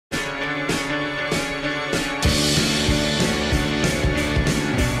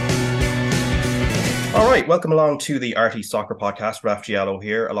All right, welcome along to the RTÉ Soccer Podcast. Raf Diallo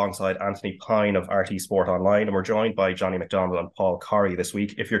here alongside Anthony Pyne of RTÉ Sport Online, and we're joined by Johnny McDonnell and Paul Corry this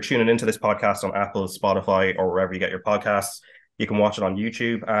week. If you're tuning into this podcast on Apple, Spotify, or wherever you get your podcasts, you can watch it on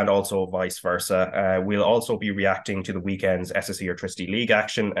YouTube and also vice versa. We'll also be reacting to the weekend's SSE Airtricity League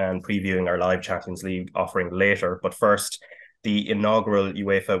action and previewing our live Champions League offering later. But first, the inaugural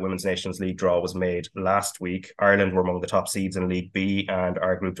UEFA Women's Nations League draw was made last week. Ireland were among the top seeds in League B and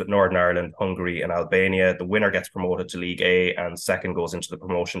are grouped with Northern Ireland, Hungary and Albania. The winner gets promoted to League A and second goes into the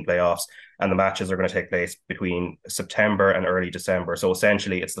promotion playoffs. And the matches are going to take place between September and early December. So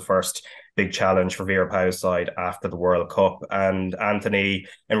essentially, it's the first big challenge for Vera Pauw's side after the World Cup. And Anthony,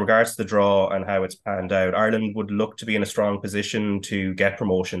 in regards to the draw and how it's panned out, Ireland would look to be in a strong position to get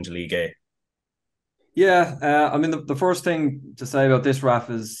promotion to League A. Yeah, I mean, the first thing to say about this, Raf,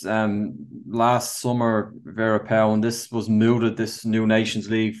 is last summer, Vera Pauw, when this was mooted, this new Nations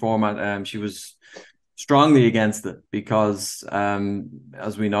League format, she was strongly against it because,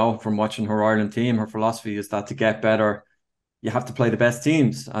 as we know from watching her Ireland team, her philosophy is that to get better, you have to play the best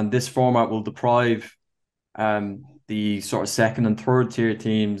teams. And this format will deprive the sort of second and third tier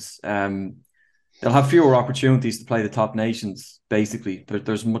teams. They'll have fewer opportunities to play the top nations, basically.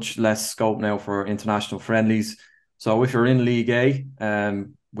 There's much less scope now for international friendlies. So if you're in League A,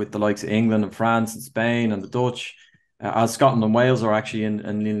 with the likes of England and France and Spain and the Dutch, as Scotland and Wales are actually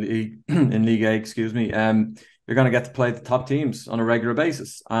in League A, you're going to get to play the top teams on a regular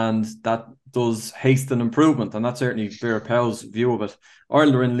basis. And that does hasten improvement. And that's certainly Vera Pauw's view of it.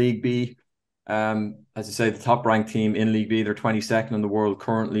 Ireland are in League B. As you say, the top ranked team in League B, they're 22nd in the world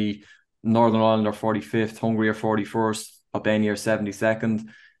currently. Northern Ireland are 45th, Hungary are 41st, Albania are 72nd.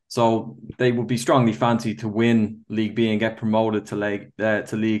 So they would be strongly fancied to win League B and get promoted to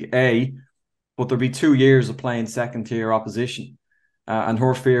League A. But there'll be 2 years of playing second tier opposition. And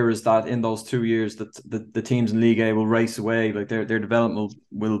her fear is that in those 2 years that the teams in League A will race away, like their development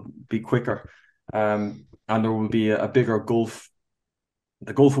will be quicker. And there will be a bigger gulf.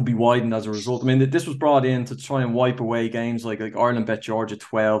 The gulf will be widened as a result. I mean, this was brought in to try and wipe away games like Ireland bet Georgia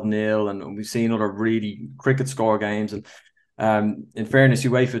 12-0, and we've seen other really cricket score games. And in fairness,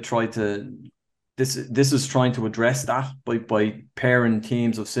 UEFA tried to. This is trying to address that by pairing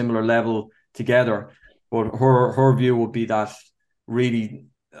teams of similar level together. But her view would be that really,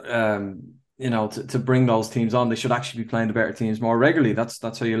 to bring those teams on, they should actually be playing the better teams more regularly. That's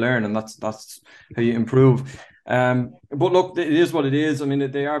how you learn, and that's how you improve. But look, it is what it is. I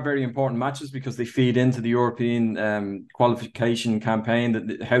mean, they are very important matches because they feed into the European qualification campaign.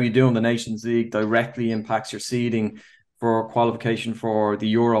 That how you do in the Nations League directly impacts your seeding for qualification for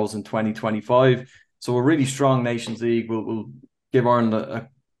the Euros in 2025. So a really strong Nations League will give Ireland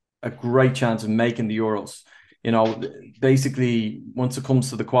a great chance of making the Euros. You know, basically, once it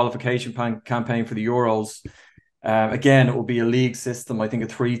comes to the qualification campaign for the Euros, again, it will be a league system. I think a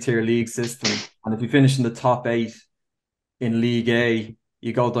 3-tier league system. And if you finish in the top 8 in League A,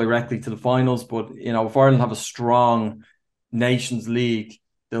 you go directly to the finals. But, if Ireland have a strong Nations League,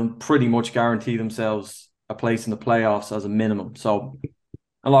 they'll pretty much guarantee themselves a place in the playoffs as a minimum. So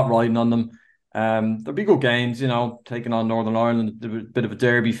a lot riding on them. There'll be good games, taking on Northern Ireland, a bit of a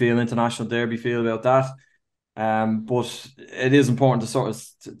derby feel, international derby feel about that. But it is important to sort of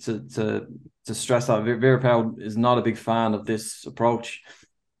to stress that Vera Pauw is not a big fan of this approach.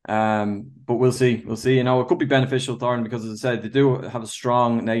 But we'll see. It could be beneficial to Ireland because, as I said, they do have a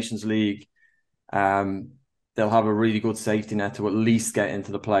strong Nations League. They'll have a really good safety net to at least get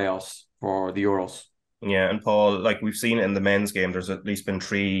into the playoffs for the Euros. Yeah, and Paul, like we've seen in the men's game, there's at least been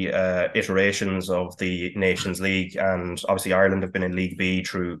 3 iterations of the Nations League, and obviously Ireland have been in League B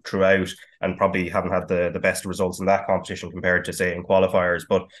throughout, and probably haven't had the best results in that competition compared to, say, in qualifiers.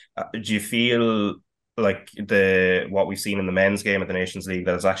 But do you feel like what we've seen in the men's game at the Nations League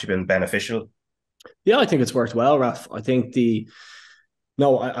that has actually been beneficial? Yeah, I think it's worked well, Raf. I think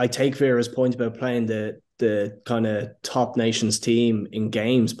I take Vera's point about playing the kind of top nations team in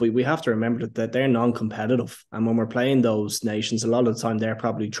games, but we have to remember that they're non-competitive. And when we're playing those nations, a lot of the time they're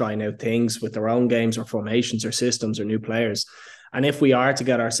probably trying out things with their own games or formations or systems or new players. And if we are to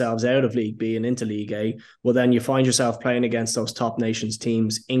get ourselves out of League B and into League A, well, then you find yourself playing against those top nations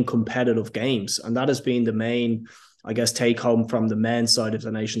teams in competitive games. And that has been the main, I guess, take home from the men's side of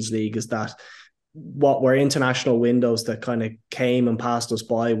the Nations League, is that what were international windows that kind of came and passed us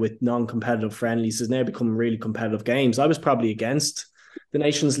by with non-competitive friendlies has now become really competitive games. I was probably against the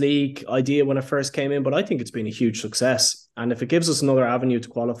Nations League idea when it first came in, but I think it's been a huge success. And if it gives us another avenue to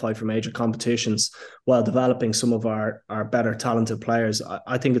qualify for major competitions while developing some of our better talented players,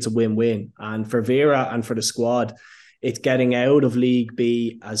 I think it's a win-win. And for Vera and for the squad, it's getting out of League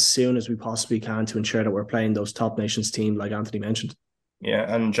B as soon as we possibly can to ensure that we're playing those top nations team, like Anthony mentioned.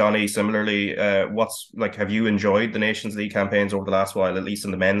 Yeah, and Johnny, similarly, have you enjoyed the Nations League campaigns over the last while, at least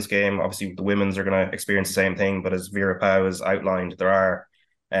in the men's game? Obviously, the women's are going to experience the same thing, but as Vera Pauw has outlined, there are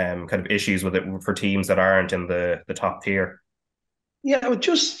kind of issues with it for teams that aren't in the top tier. Yeah,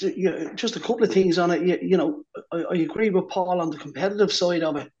 just a couple of things on it. I agree with Paul on the competitive side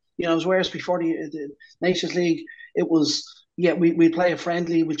of it. Whereas before the Nations League, it was we play a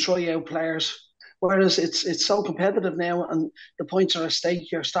friendly, we try out players. Whereas it's so competitive now, and the points are at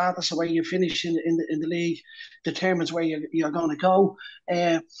stake. Your status of where you finish in the league determines where you're going to go.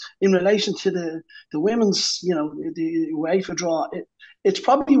 In relation to the women's, the UEFA draw, it's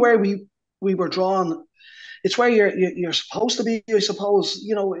probably where we were drawn. It's where you're supposed to be, I suppose.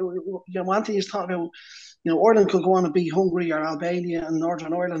 Anthony is talking about, Ireland could go on and beat Hungary or Albania and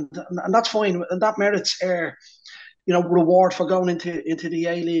Northern Ireland, and that's fine, and that merits reward for going into the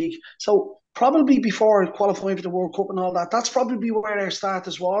A League. So probably before qualifying for the World Cup and all that, that's probably where their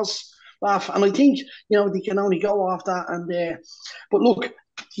status was, Raf. And I think they can only go off that. And but look,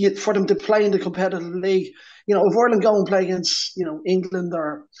 for them to play in the competitive league, if Ireland go and play against England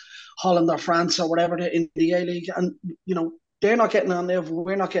or Holland or France or whatever in the A League, and they're not getting on level,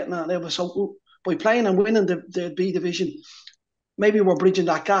 we're not getting on level. So by playing and winning the B division, maybe we're bridging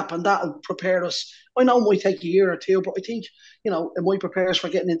that gap, and that'll prepare us. I know it might take a year or two, but I think it might prepare us for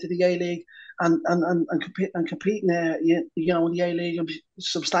getting into the A League and competing in the A League and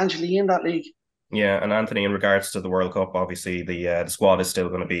substantially in that league. Yeah, and Anthony, in regards to the World Cup, obviously the squad is still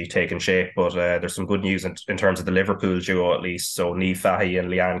going to be taking shape, but there's some good news in terms of the Liverpool duo at least. So Niamh Fahey and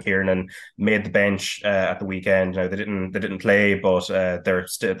Leanne Kiernan made the bench at the weekend. They didn't play, but they're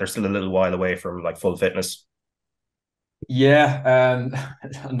still a little while away from full fitness. Yeah,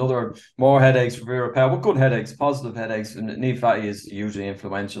 another more headaches for Vera Pauw, but good headaches, positive headaches. And Niamh Fahey is hugely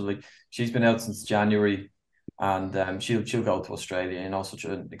influential. She's been out since January, and she'll go to Australia. Such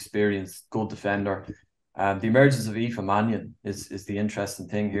an experienced, good defender. The emergence of Aoife Mannion is the interesting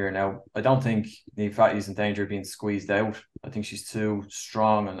thing here. Now, I don't think Niamh Fahey is in danger of being squeezed out. I think she's too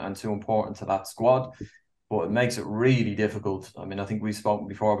strong and too important to that squad. But it makes it really difficult. I mean, I think we've spoken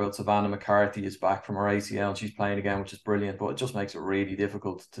before about Savannah McCarthy is back from her ACL and she's playing again, which is brilliant. But it just makes it really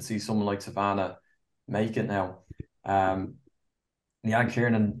difficult to see someone like Savannah make it now. Leanne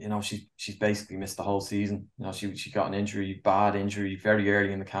Kiernan, she's basically missed the whole season. She got an injury, bad injury, very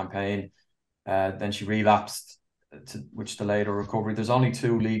early in the campaign. Then she relapsed, which delayed her recovery. There's only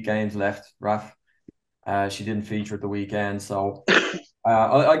 2 league games left, Raf. She didn't feature at the weekend, so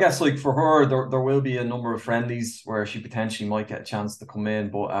I guess for her there will be a number of friendlies where she potentially might get a chance to come in.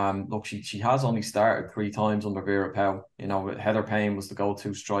 But look, she has only started 3 times under Vera Pauw. Heather Pyne was the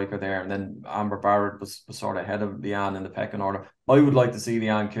go-to striker there, and then Amber Barrett was sort of ahead of Leanne in the pecking order. I would like to see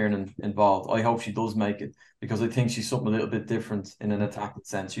Leanne Kiernan involved. I hope she does make it, because I think she's something a little bit different in an attacking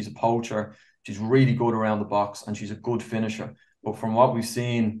sense. She's a poacher, she's really good around the box, and she's a good finisher. But from what we've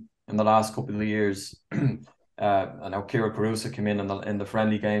seen in the last couple of years, I know Kira Caruso came in the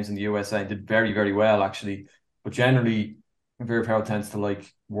friendly games in the USA and did very, very well actually. But generally, Vera Pauw tends to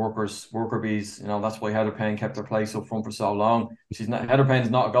like worker bees. That's why Heather Pyne kept her place up front for so long. Heather Payne's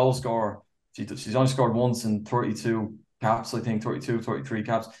not a goal scorer. She's only scored once in 32 caps, I think 32, 33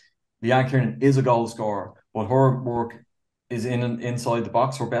 caps. Leanne Kiernan is a goal scorer, but her work is inside the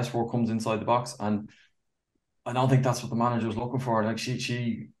box. Her best work comes inside the box, and I don't think that's what the manager's looking for.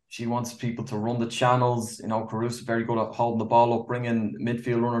 She wants people to run the channels. Caruso very good at holding the ball up, bringing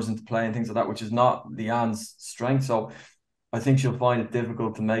midfield runners into play and things like that, which is not Leanne's strength. So I think she'll find it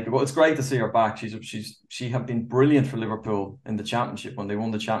difficult to make it. But it's great to see her back. She have been brilliant for Liverpool in the championship when they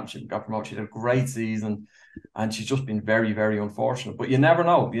won the championship and got promoted. She had a great season, and she's just been very, very unfortunate. But you never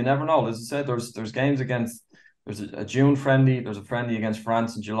know. You never know. As I said, there's games against. There's a June friendly. There's a friendly against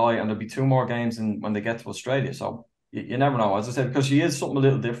France in July, and there'll be 2 more games when they get to Australia. So you never know, as I said, because she is something a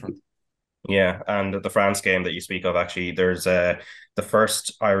little different. Yeah, and the France game that you speak of, actually, there's the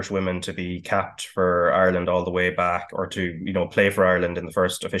first Irish women to be capped for Ireland all the way back, or to play for Ireland in the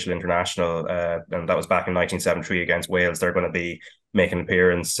first official international, and that was back in 1973 against Wales. They're going to be making an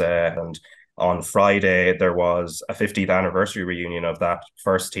appearance, and on Friday there was a 50th anniversary reunion of that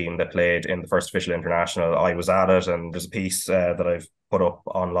first team that played in the first official international. I was at it, and there's a piece that I've put up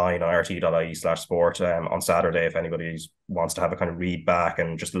online on rte.ie/sport on Saturday if anybody wants to have a kind of read back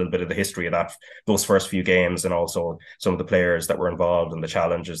and just a little bit of the history of those first few games, and also some of the players that were involved and the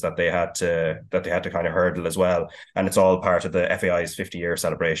challenges that they had to kind of hurdle as well. And it's all part of the FAI's 50-year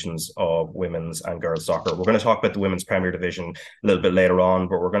celebrations of women's and girls soccer. We're going to talk about the women's Premier Division a little bit later on,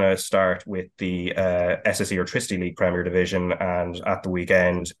 but we're going to start with the SSE Airtricity League Premier Division. And at the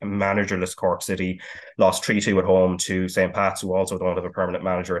weekend, managerless Cork City lost 3-2 at home to St. Pat's, who also don't have a permanent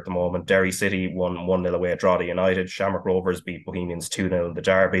manager at the moment. Derry City won 1-0 away at Drogheda United. Shamrock Rovers beat Bohemians 2-0 in the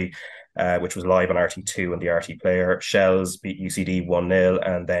derby, which was live on RT2 and the RT Player. Shells beat UCD 1-0,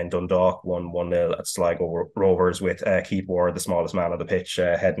 and then Dundalk won 1-0 at Sligo Rovers, with Keith Ward, the smallest man on the pitch,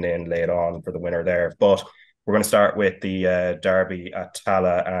 heading in late on for the winner there. But we're going to start with the derby at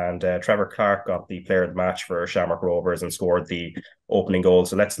Tala, and Trevor Clark got the player of the match for Shamrock Rovers and scored the opening goal.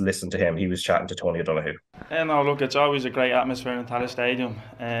 So let's listen to him. He was chatting to Tony O'Donoghue. No, look, it's always a great atmosphere in Tala Stadium,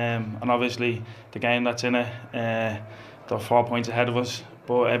 and obviously the game that's in it, they're 4 points ahead of us.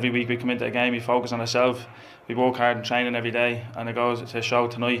 But every week we come into a game, we focus on ourselves, we work hard in training every day, and it goes to show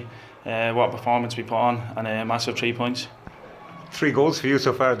tonight what performance we put on, and a massive 3 points. 3 goals for you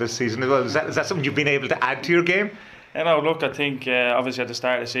so far this season as well. Is that something you've been able to add to your game? Look, I think obviously at the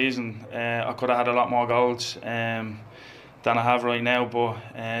start of the season I could have had a lot more goals than I have right now, but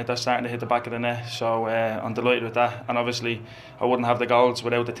they're starting to hit the back of the net, so I'm delighted with that. And obviously I wouldn't have the goals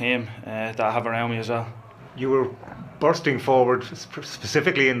without the team that I have around me as well. You were bursting forward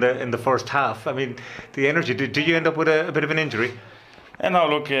specifically in the first half. I mean, the energy, did you end up with a bit of an injury?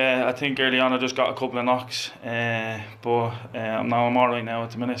 I think early on I just got a couple of knocks, but I'm all right now at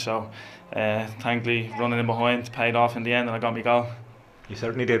the minute, so thankfully running in behind paid off in the end and I got my goal. You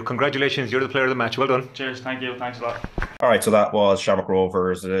certainly did. Congratulations, you're the player of the match. Well done. Cheers, thank you, thanks a lot. All right, so that was Shamrock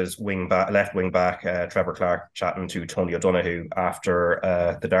Rovers' left wing back Trevor Clark chatting to Tony O'Donoghue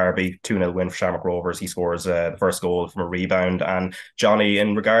after the derby. 2-0 win for Shamrock Rovers. He scores the first goal from a rebound. And Johnny,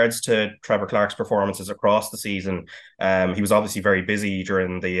 in regards to Trevor Clark's performances across the season, he was obviously very busy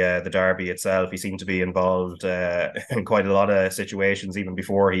during the derby itself. He seemed to be involved in quite a lot of situations even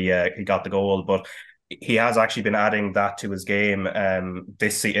before he got the goal, but he has actually been adding that to his game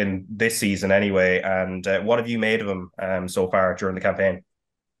this season anyway. And what have you made of him so far during the campaign?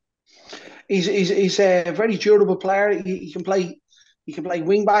 He's a very durable player. He can play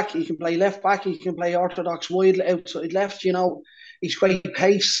wing back, he can play left back, he can play orthodox wide outside left. He's great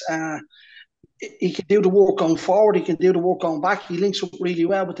pace. He can do the work going forward. He can do the work going back. He links up really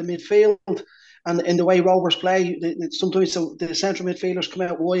well with the midfield. And in the way Rovers play, sometimes the central midfielders come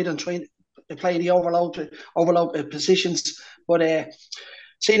out wide and they play the overload positions. But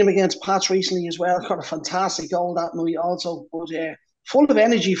seen him against Pats recently as well. Got a fantastic goal that night also. But full of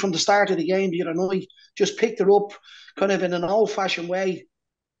energy from the start of the game the other night. Just picked it up kind of in an old-fashioned way.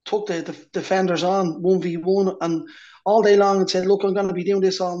 Took the defenders on 1v1 and all day long and said, look, I'm going to be doing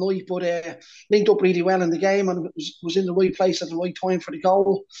this all night. But linked up really well in the game and was in the right place at the right time for the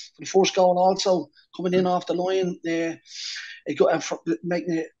goal. For the first goal also, coming in off the line.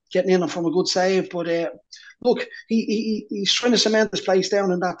 Getting in from a good save, but look, he's trying to cement his place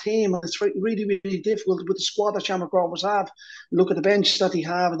down in that team, and it's really, really difficult with the squad that Shamrock Rovers have. Look at the bench that he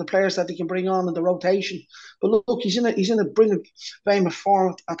have and the players that he can bring on in the rotation. But look, he's in a brilliant vein of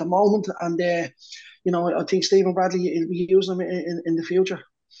form at the moment, and I think Stephen Bradley will be using him in the future.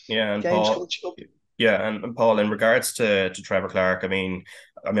 Yeah, and Paul. Yeah, and Paul, in regards to Trevor Clark, I mean,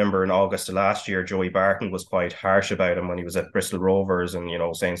 I remember in August of last year, Joey Barton was quite harsh about him when he was at Bristol Rovers and,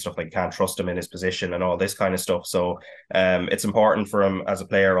 saying stuff like can't trust him in his position and all this kind of stuff. So it's important for him as a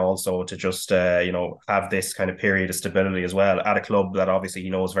player also to just, have this kind of period of stability as well at a club that obviously he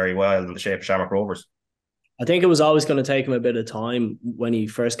knows very well in the shape of Shamrock Rovers. I think it was always going to take him a bit of time when he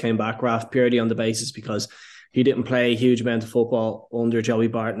first came back, Raf, purely on the basis because he didn't play a huge amount of football under Joey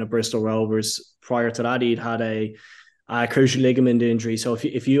Barton at Bristol Rovers. Prior to that, he'd had a crucial ligament injury. So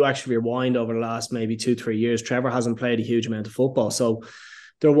if you actually rewind over the last maybe 2-3 years, Trevor hasn't played a huge amount of football. So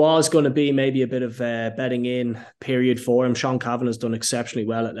there was going to be maybe a bit of betting in period for him. Sean Cavanagh's done exceptionally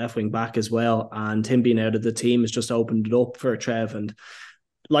well at left wing back as well. And him being out of the team has just opened it up for Trev. And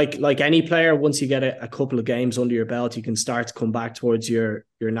like any player, once you get a couple of games under your belt, you can start to come back towards your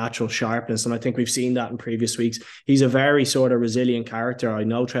natural sharpness. And I think we've seen that in previous weeks. He's a very sort of resilient character. I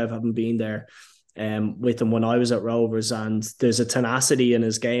know Trev haven't been there with him when I was at Rovers, and there's a tenacity in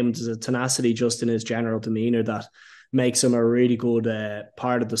his game. There's a tenacity just in his general demeanour that makes him a really good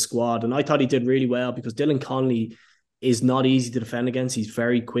part of the squad. And I thought he did really well because Dylan Connolly is not easy to defend against. He's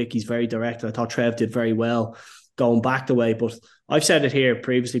very quick. He's very direct. I thought Trev did very well going back the way. But I've said it here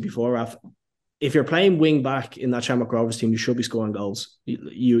previously before, Raf, if you're playing wing back in that Shamrock Rovers team, you should be scoring goals.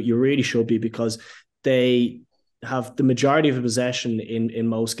 You really should be, because they have the majority of the possession in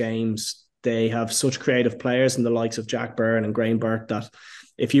most games. They have such creative players in the likes of Jack Byrne and Graham Burke that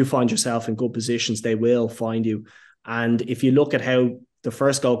if you find yourself in good positions, they will find you. And if you look at how the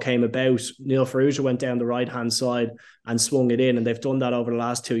first goal came about, Neil Ferrugia went down the right-hand side and swung it in, and they've done that over the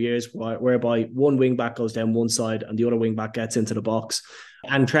last 2 years, whereby one wing-back goes down one side and the other wing-back gets into the box.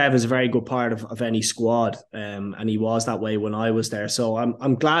 And Trev is a very good part of any squad, and he was that way when I was there. So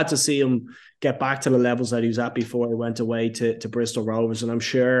I'm glad to see him get back to the levels that he was at before he went away to Bristol Rovers. And I'm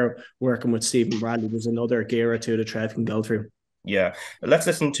sure working with Stephen Bradley, there's another gear or two that Trev can go through. Yeah, let's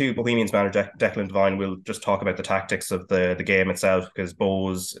listen to Bohemians manager Declan Devine. We'll just talk about the tactics of the game itself,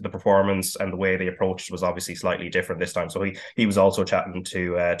 because the performance and the way they approached was obviously slightly different this time. So he was also chatting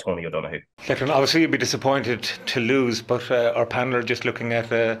to Tony O'Donoghue. Declan, obviously you'd be disappointed to lose, but our panel are just looking at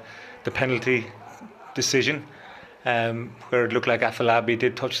the penalty decision, where it looked like Afolabi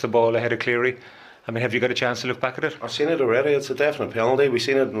did touch the ball ahead of Cleary. I mean, have you got a chance to look back at it? I've seen it already. It's a definite penalty. We've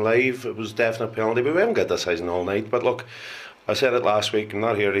seen it in live. It was a definite penalty. But we haven't got decision all night. But look, I said it last week. I'm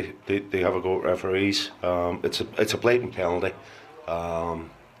not here. They have a go at referees. It's a blatant penalty.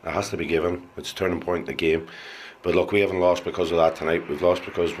 It has to be given. It's a turning point in the game. But look, we haven't lost because of that tonight. We've lost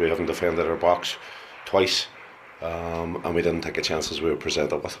because we haven't defended our box twice, and we didn't take the chances we were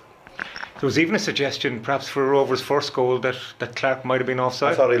presented with. There was even a suggestion, perhaps for Rovers' first goal, that Clark might have been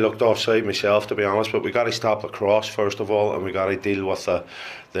offside. I thought he looked offside myself, to be honest, but we got to stop the cross first of all, and we got to deal with the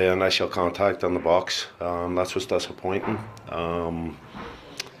initial contact on the box. That's what's disappointing. But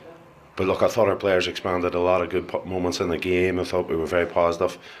look, I thought our players expanded a lot of good moments in the game. I thought we were very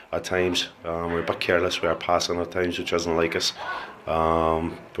positive at times. We were a bit careless with our passing at times, which wasn't like us.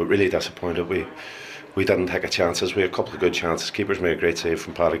 But really disappointed. We didn't take a chances. We had a couple of good chances. Keepers made a great save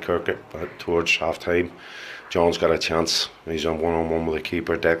from Paddy Kirk towards half time. John's got a chance. He's on one-on-one with the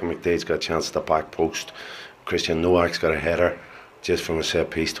keeper. Declan McDade's got a chance at the back post. Christian Nowak's got a header just from a set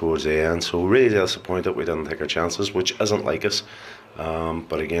piece towards the end. So really disappointed we didn't take our chances, which isn't like us.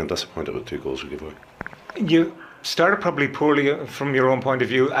 But again, disappointed with 2 goals we gave away. You started probably poorly from your own point of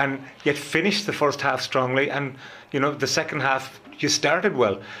view, and yet finished the first half strongly. And the second half, you started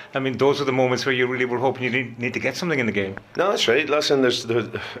well. I mean, those are the moments where you really were hoping you need to get something in the game. No, that's right. Listen, it's a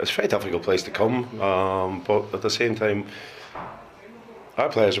very difficult place to come, but at the same time, our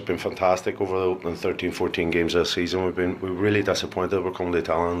players have been fantastic over the opening 13-14 games this season. We're really disappointed we're coming to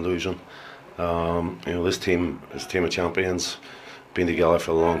Italian and losing. This team is a team of champions, been together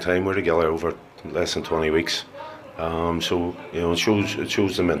for a long time. We're together over less than 20 weeks. So it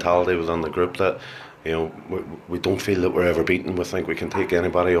shows the mentality within the group that we don't feel that we're ever beaten. We think we can take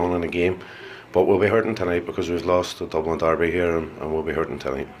anybody on in a game, but we'll be hurting tonight because we've lost the Dublin derby here, and we'll be hurting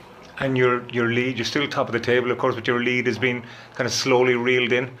tonight. And your lead, you're still top of the table, of course, but your lead has been kind of slowly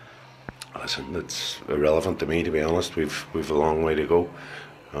reeled in. Listen, it's irrelevant to me, to be honest. We've a long way to go.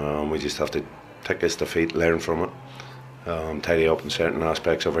 We just have to take this defeat, learn from it, tidy up in certain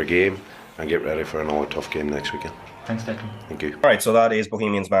aspects of our game, and get ready for another tough game next weekend. Thanks, Declan. Thank you. All right, so that is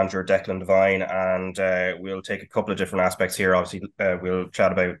Bohemians manager Declan Devine, and we'll take a couple of different aspects here. Obviously, we'll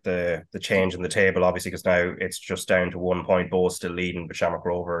chat about the change in the table, obviously, because now it's just down to 1 point. Both still leading, but Shamrock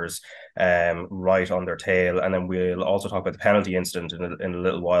Rovers right on their tail. And then we'll also talk about the penalty incident in a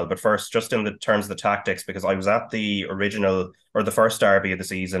little while. But first, just in the terms of the tactics, because I was at the first derby of the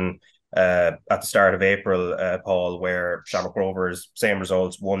season at the start of April, Paul, where Shamrock Rovers, same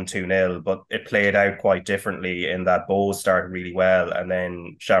results, 1-2-0, but it played out quite differently in that Bows started really well, and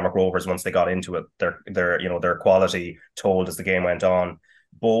then Shamrock Rovers, once they got into it, their quality told as the game went on.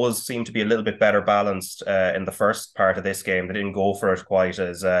 Bows seemed to be a little bit better balanced in the first part of this game. They didn't go for it quite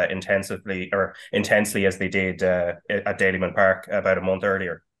as intensely as they did at Dalymount Park about a month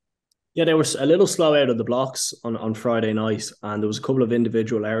earlier. Yeah, they were a little slow out of the blocks on Friday night, and there was a couple of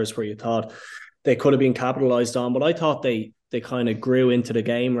individual errors where you thought they could have been capitalised on, but I thought they kind of grew into the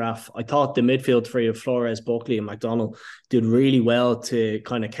game, Raf. I thought the midfield three of Flores, Buckley and McDonnell did really well to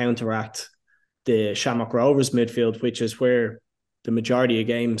kind of counteract the Shamrock Rovers midfield, which is where the majority of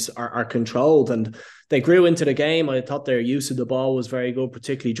games are controlled, and they grew into the game. I thought their use of the ball was very good,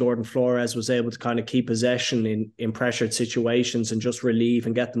 particularly Jordan Flores was able to kind of keep possession in pressured situations and just relieve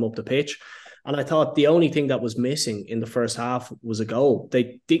and get them up the pitch. And I thought the only thing that was missing in the first half was a goal.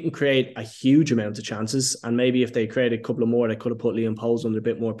 They didn't create a huge amount of chances, and maybe if they created a couple of more, they could have put Liam Poles under a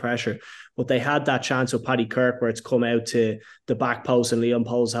bit more pressure. But they had that chance with Paddy Kirk where it's come out to the back post and Liam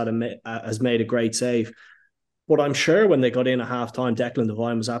Poles has made a great save. But I'm sure when they got in at half-time, Declan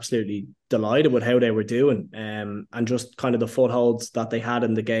Devine was absolutely delighted with how they were doing, and just kind of the footholds that they had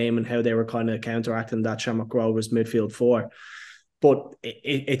in the game and how they were kind of counteracting that Shamrock Rovers midfield four. But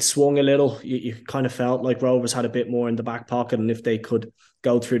it swung a little. You kind of felt like Rovers had a bit more in the back pocket, and if they could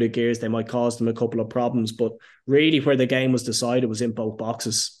go through the gears, they might cause them a couple of problems. But really where the game was decided was in both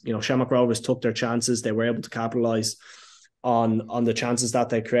boxes. You know, Shamrock Rovers took their chances. They were able to capitalise on the chances that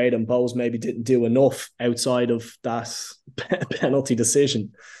they created, and Bohs maybe didn't do enough outside of that penalty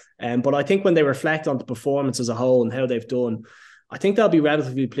decision. But I think when they reflect on the performance as a whole and how they've done, I think they'll be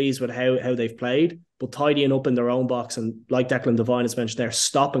relatively pleased with how they've played, but tidying up in their own box, and like Declan Devine has mentioned, they're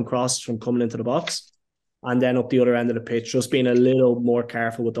stopping crosses from coming into the box, and then up the other end of the pitch, just being a little more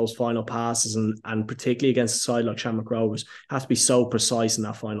careful with those final passes, and particularly against a side like Shamrock Rovers, have to be so precise in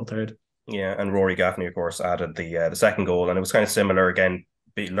that final third. Yeah, and Rory Gaffney, of course, added the second goal, and it was kind of similar again,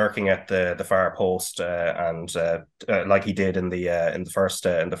 lurking at the far post, and like he did in the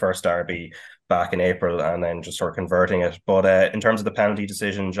first derby back in April, and then just sort of converting it. But in terms of the penalty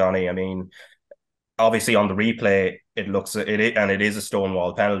decision, Johnny, I mean, obviously on the replay, it is a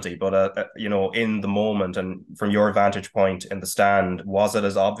stonewall penalty, but you know, in the moment and from your vantage point in the stand, was it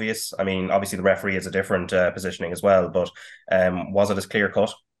as obvious? I mean, obviously the referee has a different positioning as well, but was it as clear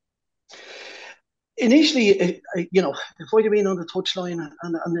cut? Initially, you know, if I'd have been on the touchline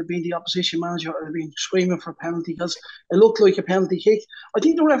and there'd been the opposition manager, I'd have been screaming for a penalty because it looked like a penalty kick. I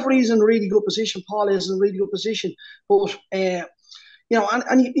think the referee's in a really good position. Paul is in a really good position. But, you know,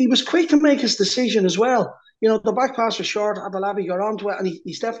 and he was quick to make his decision as well. You know, the back pass was short, Abalabi got onto it, and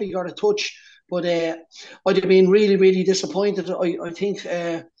he's definitely got a touch. But I'd have been really, really disappointed. I think,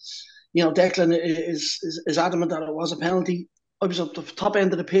 you know, Declan is adamant that it was a penalty. I was up the top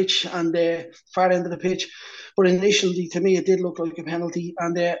end of the pitch and the far end of the pitch, but initially to me it did look like a penalty.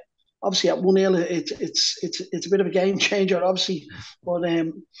 And obviously at 1-0, it's a bit of a game changer, obviously. But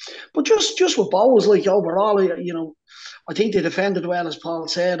just with Bohs, like overall, you know, I think they defended well, as Paul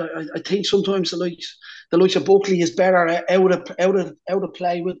said. I think sometimes the likes of Buckley is better out of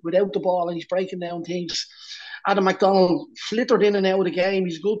play without the ball, and he's breaking down things. Adam McDonnell flittered in and out of the game.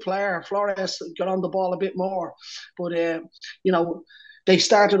 He's a good player. Flores got on the ball a bit more. But, you know, they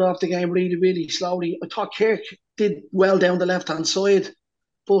started off the game really, really slowly. I thought Kirk did well down the left-hand side.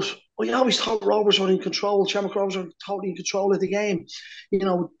 But I always thought Rovers were in control. Shamrock Rovers were totally in control of the game. You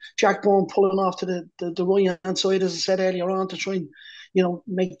know, Jack Bourne pulling off to the right-hand side, as I said earlier on, to try and, you know,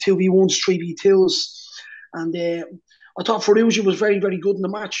 make 2v1s, 3v2s. And I thought Ferrugia was very, very good in the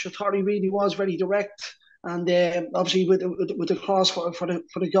match. I thought he really was very direct. And obviously with the cross for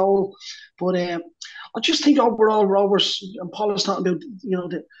the goal. But I just think overall Rovers, and Paul was talking about, you know,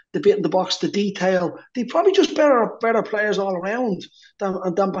 the bit in the box, the detail, they probably just better players all around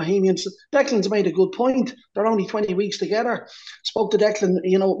than Bohemians. Declan's made a good point. They're only 20 weeks together. Spoke to Declan,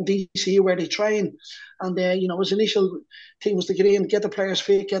 you know, DC where they train. And, you know, his initial thing was to get in, get the players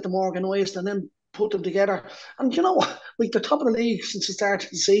fit, get them organised, and then put them together. And you know, like the top of the league since the start of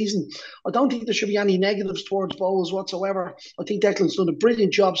the season, I don't think there should be any negatives towards Bohs whatsoever. I think Declan's done a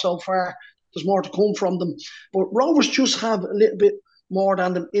brilliant job so far. There's more to come from them. But Rovers just have a little bit more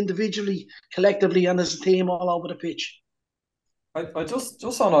than them individually, collectively, and as a team all over the pitch. I just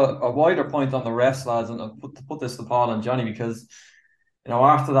on a wider point on the refs, lads, and I'll put this to Paul and Johnny, because, you know,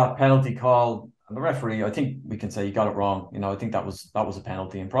 after that penalty call, and the referee, I think we can say he got it wrong. You know, I think that was a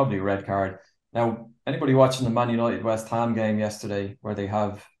penalty and probably a red card. Now, anybody watching the Man United West Ham game yesterday, where they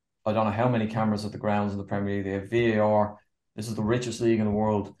have, I don't know how many cameras at the grounds in the Premier League, they have VAR. This is the richest league in the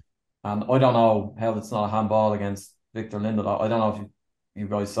world. And I don't know how it's not a handball against Victor Lindelof. I don't know if you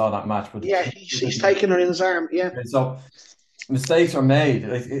guys saw that match. But yeah, he's taking her in his arm, yeah. So mistakes are made.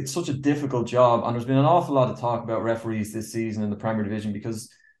 It's such a difficult job. And there's been an awful lot of talk about referees this season in the Premier Division,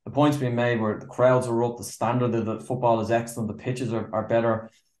 because the points being made where the crowds are up, the standard of the football is excellent, the pitches are better.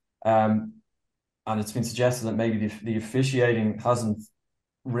 And it's been suggested that maybe the officiating hasn't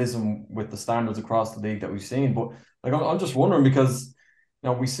risen with the standards across the league that we've seen. But like, I'm just wondering, because, you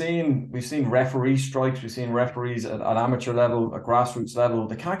know, we've seen referee strikes, we've seen referees at amateur level, at grassroots level.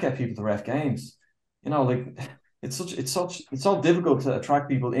 They can't get people to ref games. You know, like it's so difficult to attract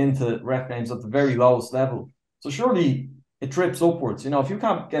people into ref games at the very lowest level. So surely it drips upwards. You know, if you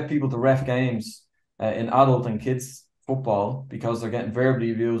can't get people to ref games in adult and kids football because they're getting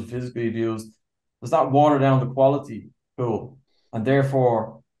verbally abused, physically abused, does that water down the quality pool? And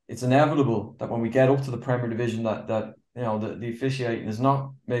therefore, it's inevitable that when we get up to the Premier Division, that you know, the officiating is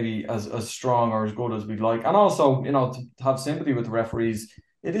not maybe as strong or as good as we'd like. And also, you know, to have sympathy with the referees,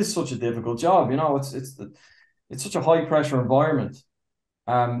 it is such a difficult job. You know, it's such a high pressure environment.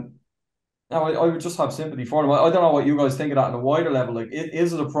 Now, Now, I would just have sympathy for them. I don't know what you guys think of that on a wider level. Like,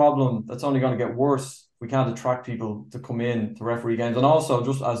 is it a problem that's only going to get worse? We can't attract people to come in to referee games. And also,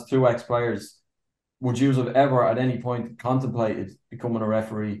 just as two ex-players, would you have ever at any point contemplated becoming a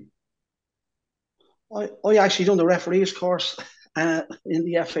referee? I actually done the referees course in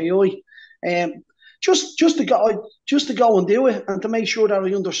the FAI. Just to go and do it, and to make sure that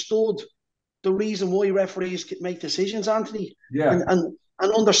I understood the reason why referees make decisions, Anthony. Yeah.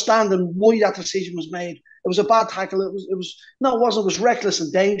 And understanding why that decision was made. It was a bad tackle. It was reckless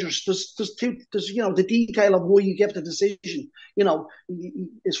and dangerous. There's the detail of why you get the decision.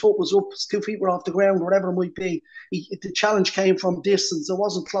 His foot was up, his 2 feet were off the ground, whatever it might be. The challenge came from distance. It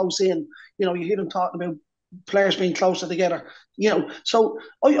wasn't close in. You hear them talking about players being closer together. So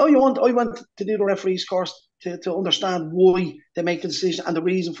I went to do the referees course to understand why they make the decision and the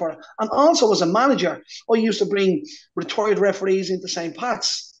reason for it. And also, as a manager, I used to bring retired referees into St.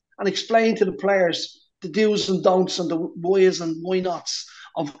 Pat's and explain to the players the do's and don'ts and the whys and why nots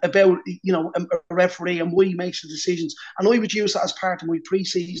about a referee and why he makes the decisions. And I would use that as part of my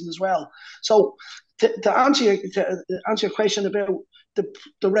pre-season as well. So to answer your question about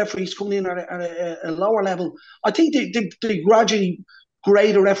the referees coming in at a lower level, I think they gradually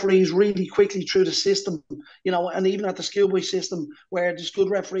grade the referees really quickly through the system, and even at the schoolboy system where there's good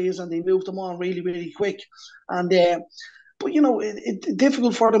referees and they move them on really, really quick. And but it's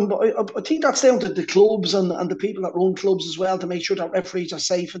difficult for them. But I think that's down to the clubs and the people that run clubs as well, to make sure that referees are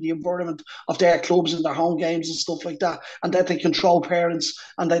safe in the environment of their clubs and their home games and stuff like that, and that they control parents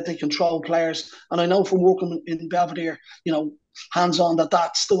and that they control players. And I know from working in Belvedere, hands-on,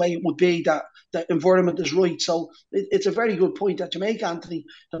 that's the way it would be, that the environment is right. So it's a very good point that you make, Anthony,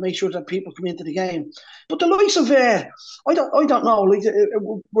 to make sure that people come into the game. But the likes of I don't know, like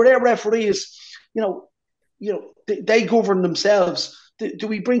were their referees, they govern themselves. Do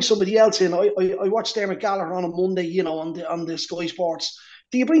we bring somebody else in? I watched Dermot Gallagher on a Monday, on the Sky Sports.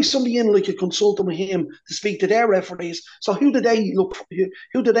 Do you bring somebody in like a consultant with him to speak to their referees? So who do they look for?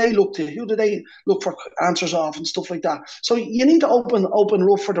 Who do they look to? Who do they look for answers of and stuff like that? So you need to open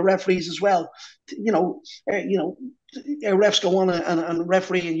up for the referees as well. Refs go on and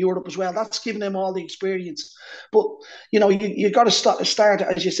referee in Europe as well. That's giving them all the experience. But you got to start,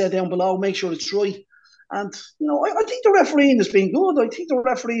 as you said, down below. Make sure it's right. And I think the refereeing has been good. I think the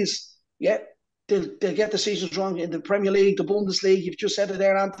referees, they'll get decisions wrong in the Premier League, the Bundesliga. You've just said it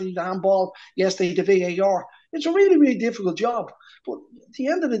there, Anthony, the handball, yesterday, the VAR. It's a really, really difficult job. But at the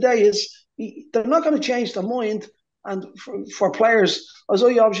end of the day, they're not going to change their mind. And for players, as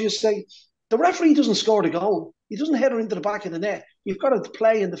I obviously say, the referee doesn't score the goal. He doesn't header into the back of the net. You've got to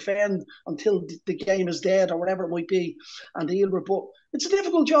play and defend until the game is dead or whatever it might be, and deal with it. But it's a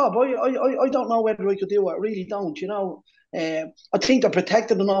difficult job. I don't know whether I could do it. I really don't, I think they're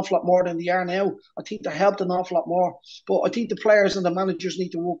protected an awful lot more than they are now. I think they're helped an awful lot more. But I think the players and the managers need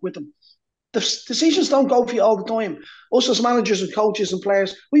to work with them. The decisions don't go for you all the time. Us as managers and coaches and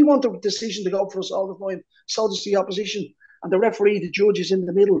players, we want the decision to go for us all the time. So does the opposition. And the referee, the judge, is in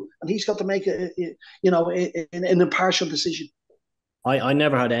the middle, and he's got to make an impartial decision. I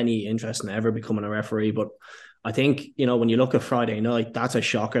never had any interest in ever becoming a referee, but I think, when you look at Friday night, that's a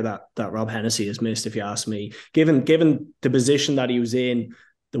shocker that Rob Hennessy has missed, if you ask me. Given the position that he was in,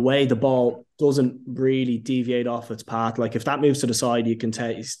 the way the ball doesn't really deviate off its path. Like, if that moves to the side, you can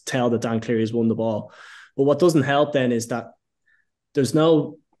tell that Dan Cleary has won the ball. But what doesn't help then is that there's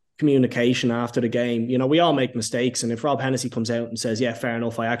no communication after the game. We all make mistakes, and if Rob Hennessy comes out and says, yeah, fair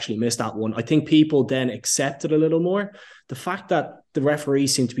enough, I actually missed that one, I think people then accept it a little more. The fact that the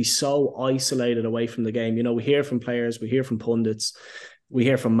referees seem to be so isolated away from the game, we hear from players, we hear from pundits, we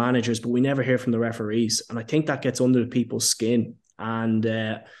hear from managers, but we never hear from the referees, and I think that gets under people's skin. And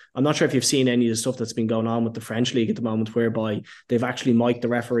I'm not sure if you've seen any of the stuff that's been going on with the French league at the moment, whereby they've actually mic'd the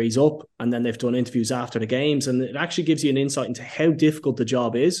referees up and then they've done interviews after the games. And it actually gives you an insight into how difficult the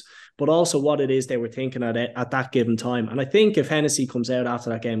job is, but also what it is they were thinking at that given time. And I think if Hennessy comes out after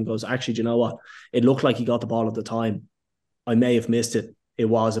that game and goes, actually, do you know what? It looked like he got the ball at the time. I may have missed it. It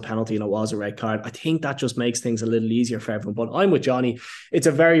was a penalty and it was a red card. I think that just makes things a little easier for everyone. But I'm with Johnny. It's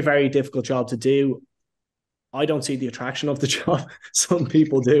a very, very difficult job to do. I don't see the attraction of the job. Some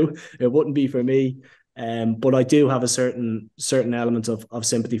people do. It wouldn't be for me. But I do have a certain element of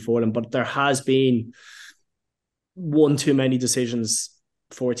sympathy for them. But there has been one too many decisions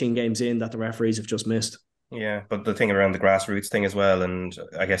 14 games in that the referees have just missed. Yeah, but the thing around the grassroots thing as well, and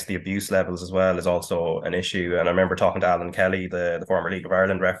I guess the abuse levels as well, is also an issue. And I remember talking to Alan Kelly, the former League of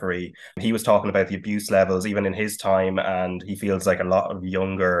Ireland referee. He was talking about the abuse levels even in his time, and he feels like a lot of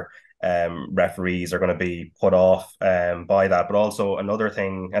younger referees are going to be put off by that. But also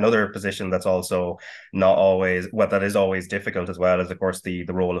another position that's also not always, that is always difficult as well, is of course the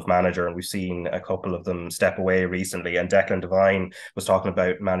role of manager. And we've seen a couple of them step away recently. And Declan Devine was talking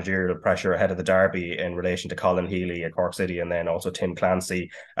about managerial pressure ahead of the derby in relation to Colin Healy at Cork City, and then also Tim Clancy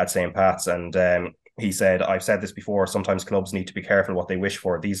at St. Pat's. And he said, I've said this before, sometimes clubs need to be careful what they wish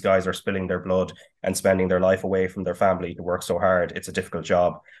for. These guys are spilling their blood and spending their life away from their family to work so hard. It's a difficult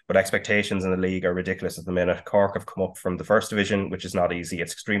job, but expectations in the league are ridiculous at the minute. Cork have come up from the first division, which is not easy.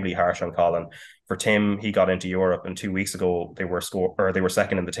 It's extremely harsh on Colin. For Tim, he got into Europe, and 2 weeks ago they were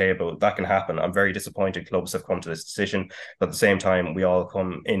second in the table. That can happen. I'm very disappointed clubs have come to this decision, but at the same time, we all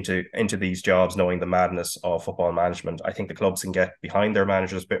come into these jobs knowing the madness of football management. I think the clubs can get behind their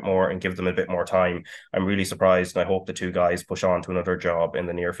managers a bit more and give them a bit more time. I'm really surprised, and I hope the two guys push on to another job in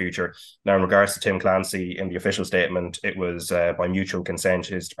the near future. Now, in regards to Tim Clancy, in the official statement, it was by mutual consent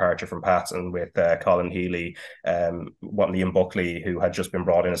his departure from Pats, and with Colin Healy, what Liam Buckley, who had just been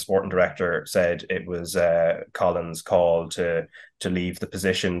brought in as sporting director, said it was Colin's call to leave the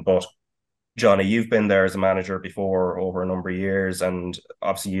position. But Johnny, you've been there as a manager before over a number of years, and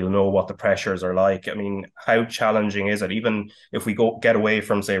obviously you'll know what the pressures are like. I mean, how challenging is it, even if we get away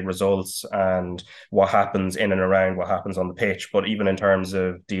from, say, results and what happens in and around what happens on the pitch, but even in terms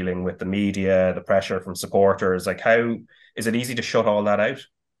of dealing with the media, the pressure from supporters, like, how is it easy to shut all that out?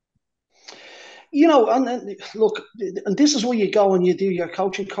 You know, and look, and this is where you go and you do your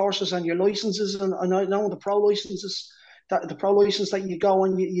coaching courses and your licenses, and I know the pro licenses, the pro license that you go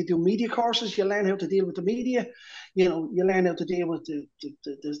and you do media courses. You learn how to deal with the media. You know, you learn how to deal with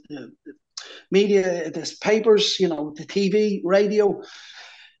the media, the papers, you know, the TV, radio,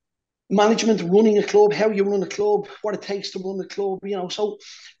 management, running a club, how you run a club, what it takes to run a club, you know. So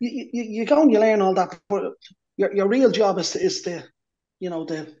you go and you learn all that. But your real job is the, you know,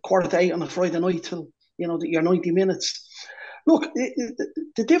 the 7:45 on a Friday night till, you know, your 90 minutes. Look,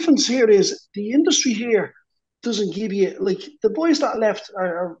 the difference here is the industry here doesn't give you, like, the boys that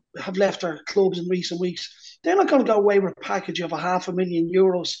have left our clubs in recent weeks, they're not going to go away with a package of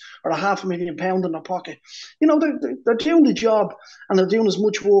 €500,000 or £500,000 in their pocket. You know, they're doing the job, and they're doing as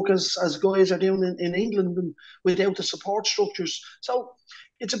much work as guys are doing in England, and without the support structures. So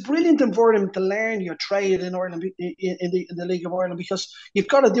it's a brilliant environment to learn your trade in Ireland, in the League of Ireland, because you've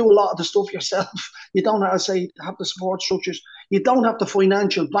got to do a lot of the stuff yourself. You don't have the support structures. You don't have the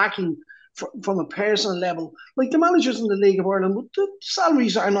financial backing from a personal level. Like the managers in the League of Ireland, the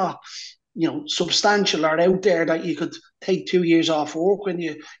salaries are not, you know, substantial or out there that you could take 2 years off work when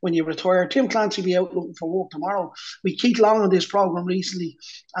you retire. Tim Clancy will be out looking for work tomorrow. We Keith Long on this programme recently,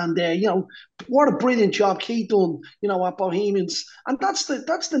 and you know, what a brilliant job Keith done, you know, at Bohemians. And that's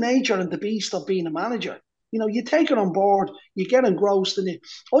the nature and the beast of being a manager. You know, you take it on board, you get engrossed in it.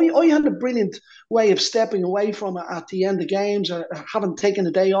 I had a brilliant way of stepping away from it at the end of games, or having taken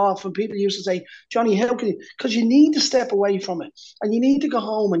a day off. And people used to say, Johnny, how can you? Because you need to step away from it, and you need to go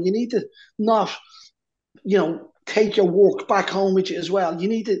home, and you need to not, you know, take your work back home with you as well. You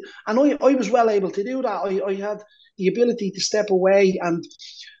need to, and I was well able to do that. I had the ability to step away, and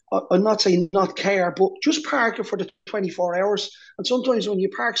I'm not saying not care, but just park it for the 24 hours. And sometimes when you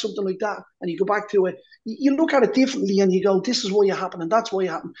park something like that and you go back to it, you look at it differently and you go, this is why it happened and that's why it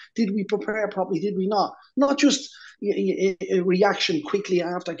happened. Did we prepare properly? Did we not? Not just a reaction quickly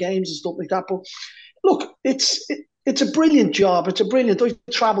after games and stuff like that. But look, it's a brilliant job. I've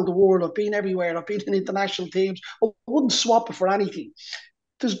travelled the world. I've been everywhere. I've been in international teams. I wouldn't swap it for anything.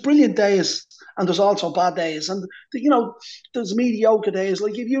 There's brilliant days and there's also bad days. And, you know, there's mediocre days.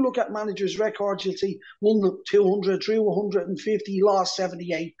 Like if you look at managers' records, you'll see won 200, drew 150, lost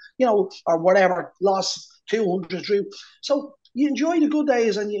 78, you know, or whatever, lost 200, drew. So you enjoy the good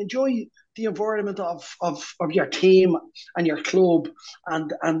days and you enjoy the environment of your team and your club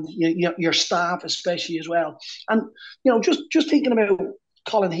and your staff especially as well. And, you know, just thinking about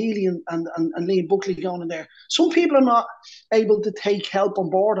Colin Healy and Liam Buckley going in there. Some people are not able to take help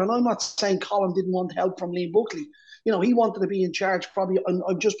on board, and I'm not saying Colin didn't want help from Liam Buckley. You know, he wanted to be in charge probably, and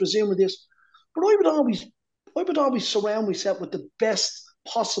I'm just presuming this. But I would always surround myself with the best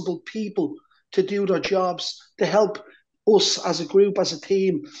possible people to do their jobs, to help us as a group, as a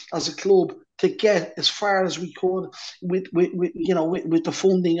team, as a club, to get as far as we could with the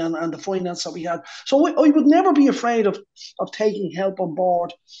funding and the finance that we had. So I would never be afraid of taking help on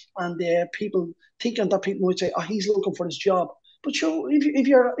board, and people thinking that people might say, oh, he's looking for his job. But sure, if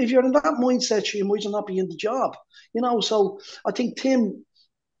you're in that mindset, you might not be in the job, you know. So I think Tim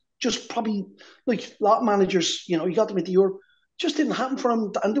just probably, like a lot of managers, you know, he got them into Europe, Just didn't happen for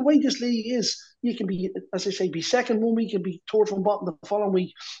him. And the way this league is, you can be, as I say, be second one week and be third from bottom the following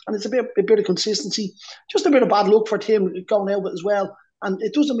week. And it's a bit of consistency. Just a bit of bad luck for Tim going out with as well. And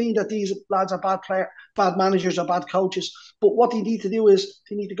it doesn't mean that these lads are bad managers or bad coaches. But what they need to do is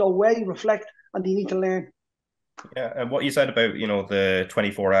they need to go away, reflect, and they need to learn. Yeah, and what you said about, the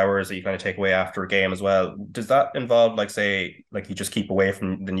 24 hours that you kind of take away after a game as well, does that involve, you just keep away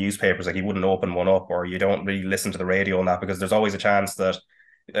from the newspapers, like you wouldn't open one up, or you don't really listen to the radio and that, because there's always a chance that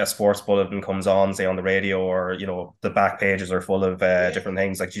a sports bulletin comes on, say on the radio, or, the back pages are full of different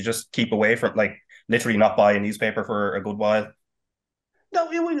things. Like, you just keep away from, literally not buy a newspaper for a good while? No,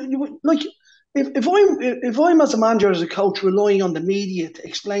 if I'm as a manager, as a coach, relying on the media to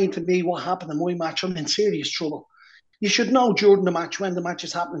explain to me what happened in my match, I'm in serious trouble. You should know during the match, when the match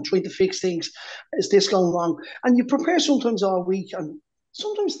is happening, trying to fix things. Is this going wrong? And you prepare sometimes all week, and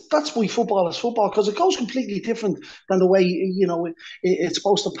sometimes that's why football is football, because it goes completely different than the way it's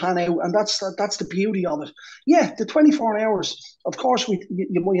supposed to pan out, and that's the beauty of it. Yeah, the 24 hours. Of course, you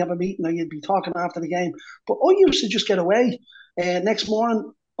might have a meeting, or you'd be talking after the game, but I used to just get away. Next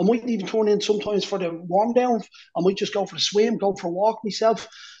morning, I might even turn in sometimes for the warm down. I might just go for a swim, go for a walk myself,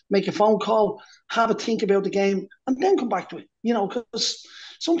 make a phone call, have a think about the game, and then come back to it. Because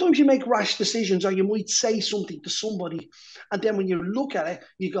sometimes you make rash decisions, or you might say something to somebody, and then when you look at it,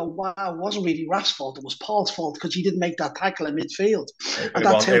 you go, wow, it wasn't really Raf's fault, it was Paul's fault, because he didn't make that tackle in midfield.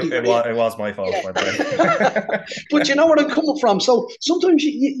 It was my fault, by the way. But you know where I'm coming from. So sometimes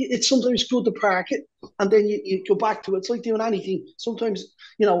it's sometimes good to park it, and then you go back to it. It's like doing anything. Sometimes,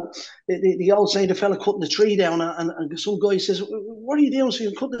 the old saying, the fella cutting the tree down, and some guy says, what are you doing? So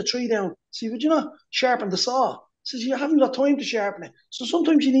you're cutting the tree down. See, would you not sharpen the saw? Says, you haven't got time to sharpen it. So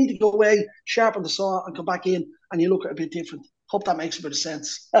sometimes you need to go away, sharpen the saw, and come back in, and you look at it a bit different. Hope that makes a bit of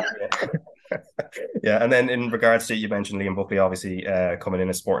sense. Yeah, and then in regards to, you mentioned Liam Buckley obviously coming in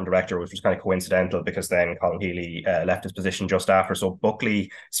as sporting director, which was kind of coincidental, because then Colin Healy left his position just after. So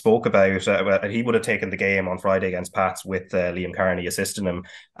Buckley spoke about he would have taken the game on Friday against Pats with Liam Carney assisting him.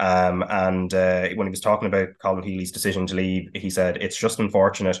 And when he was talking about Colin Healy's decision to leave, he said, it's just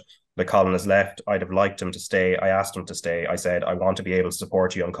unfortunate that Colin has left. I'd have liked him to stay. I asked him to stay. I said, I want to be able to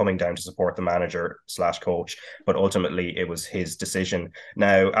support you. I'm coming down to support the manager/coach. But ultimately, it was his decision.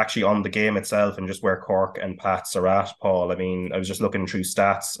 Now, actually, on the game itself, and just where Cork and Pats are at, Paul, I mean, I was just looking through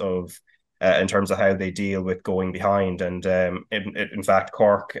stats of in terms of how they deal with going behind. And in fact,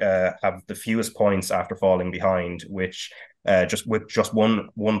 Cork have the fewest points after falling behind, which just one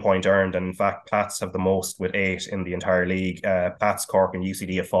point earned. And in fact, Pats have the most with 8 in the entire league. Pats, Cork and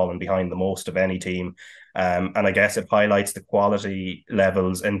UCD have fallen behind the most of any team. And I guess it highlights the quality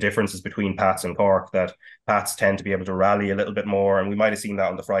levels and differences between Pats and Cork, that Pats tend to be able to rally a little bit more. And we might have seen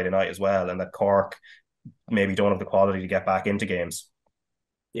that on the Friday night as well. And that Cork maybe don't have the quality to get back into games.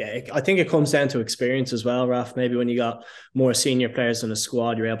 Yeah, I think it comes down to experience as well, Raf. Maybe when you got more senior players in the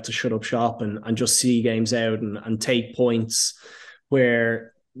squad, you're able to shut up shop and just see games out and take points,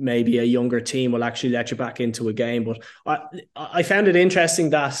 where maybe a younger team will actually let you back into a game. But I found it interesting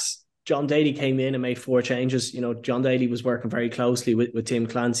that John Daly came in and made 4 changes. John Daly was working very closely with Tim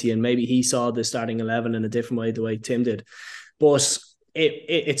Clancy, and maybe he saw the starting 11 in a different way, the way Tim did. But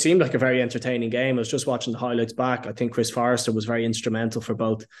it seemed like a very entertaining game. I was just watching the highlights back. I think Chris Forrester was very instrumental for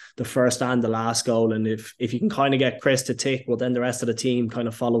both the first and the last goal. And if you can kind of get Chris to tick, well, then the rest of the team kind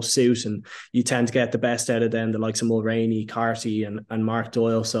of follow suit, and you tend to get the best out of them, the likes of Mulroney, Carty and Mark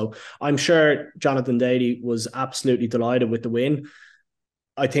Doyle. So I'm sure Jonathan Daly was absolutely delighted with the win.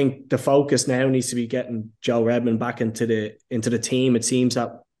 I think the focus now needs to be getting Joe Redmond back into the team. It seems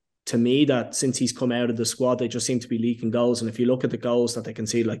that, to me, that since he's come out of the squad, they just seem to be leaking goals. And if you look at the goals that they can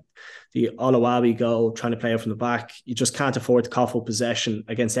see, like the Olawabi goal, trying to play out from the back, you just can't afford to cough up possession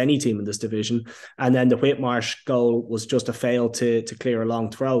against any team in this division. And then the Whitmarsh goal was just a fail to clear a long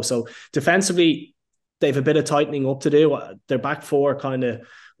throw. So defensively, they've a bit of tightening up to do. Their back four kind of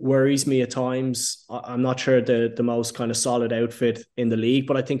worries me at times. I'm not sure the most kind of solid outfit in the league,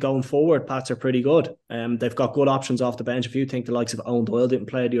 but I think going forward, Pats are pretty good. They've got good options off the bench. If you think the likes of Owen Doyle didn't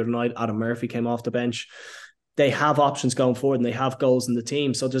play the other night, Adam Murphy came off the bench. They have options going forward, and they have goals in the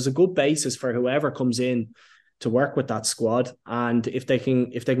team. So there's a good basis for whoever comes in to work with that squad. And if they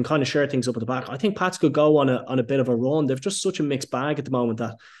can kind of share things up at the back, I think Pats could go on a bit of a run. They've just such a mixed bag at the moment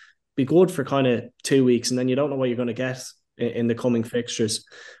that be good for kind of 2 weeks, and then you don't know what you're going to get in the coming fixtures.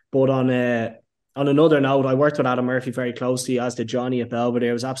 But on another note, I worked with Adam Murphy very closely, as did Johnny at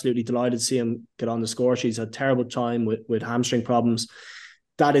Belvedere. I was absolutely delighted to see him get on the score sheet. He's had a terrible time with hamstring problems.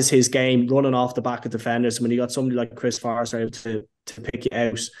 That is his game, running off the back of defenders. When you got somebody like Chris Forrester able to pick you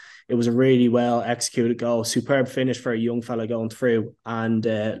out, it was a really well executed goal. Superb finish for a young fella going through, and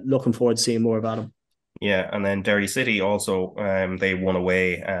looking forward to seeing more about him. Yeah, and then Derry City also, they won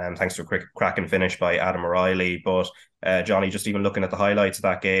away thanks to a cracking finish by Adam O'Reilly. But Johnny, just even looking at the highlights of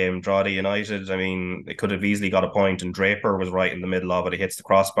that game, Drogheda United, I mean, they could have easily got a point, and Draper was right in the middle of it. He hits the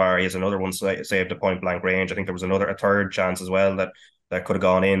crossbar. He has another one saved at point blank range. I think there was a third chance as well that could have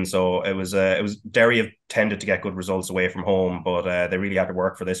gone in. So it was Derry have tended to get good results away from home, but they really had to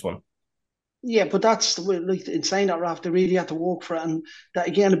work for this one. Yeah, but that's like in saying that, Raf, they really had to work for it, and that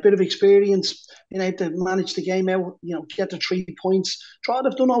again, a bit of experience, being able to manage the game out, get the 3 points. Drogheda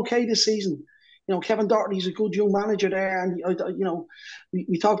have done okay this season. Kevin Doherty's a good young manager there, and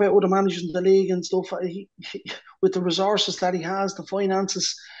we talk about other managers in the league and stuff. With the resources that he has, the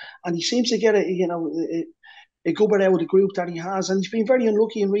finances, and he seems to get a good bit out of the group that he has, and he's been very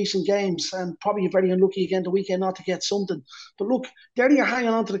unlucky in recent games, and probably very unlucky again the weekend not to get something. But look, Derry are hanging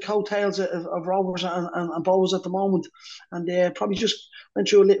on to the coattails of Rovers and Bohs at the moment, and they probably just went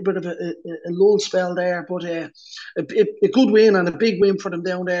through a little bit of a lull spell there, but a good win and a big win for them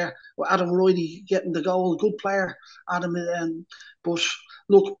down there with Adam O'Reilly getting the goal. Good player, Adam. But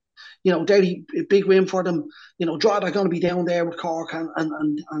look, Derry, a big win for them. Drogheda are going to be down there with Cork and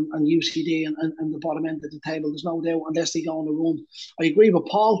UCD and the bottom end of the table. There's no doubt, unless they go on a run. I agree with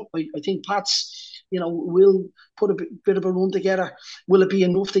Paul. I think Pats, will put a bit of a run together. Will it be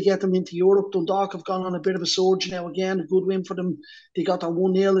enough to get them into Europe? Dundalk have gone on a bit of a surge now again. A good win for them. They got that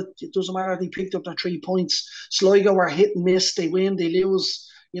 1-0. It doesn't matter. They picked up their 3 points. Sligo are hit and miss. They win, they lose.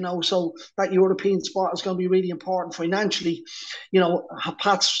 So that European spot is going to be really important financially.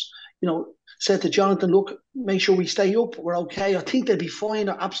 Pats, said to Jonathan, look, make sure we stay up. We're okay. I think they'll be fine.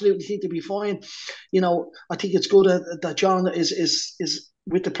 I absolutely think they'll be fine. I think it's good that John is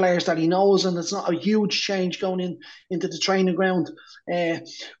with the players that he knows, and it's not a huge change going into the training ground.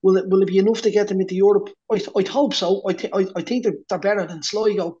 Will it be enough to get them into Europe? I'd hope so. I think they're better than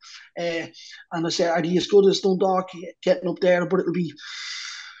Sligo. And I say, are they as good as Dundalk getting up there? But it'll be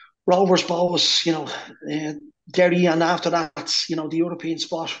Rovers, Bohs, Derry, and after that, the European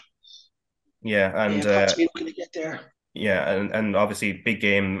spot. Yeah, and looking to get there. Yeah, and obviously big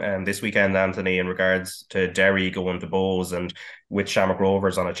game this weekend, Anthony, in regards to Derry going to Bohs, and with Shamrock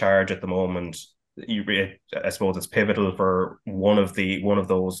Rovers on a charge at the moment. I suppose it's pivotal for one of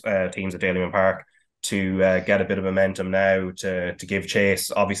those teams at Dalymount Park to get a bit of momentum now to give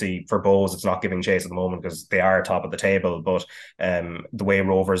chase. Obviously for Bohs, it's not giving chase at the moment because they are top of the table, but the way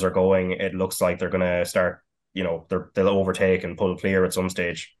Rovers are going, it looks like they're going to start, they'll overtake and pull clear at some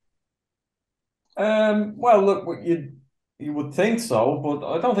stage. Well, look, you would think so, but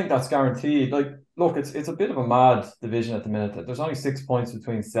I don't think that's guaranteed. Like, look, it's a bit of a mad division at the minute. There's only 6 points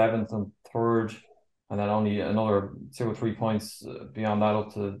between 7th and 3rd, and then only another 2 or 3 points beyond that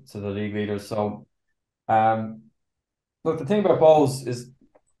up to the league leaders. So, look, the thing about Bohs is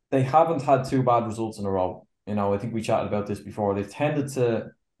they haven't had 2 bad results in a row. I think we chatted about this before. They've tended to,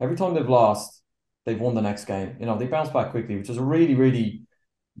 every time they've lost, they've won the next game. They bounce back quickly, which is a really, really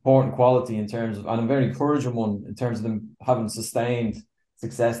important quality in terms of, and a very encouraging one in terms of them having sustained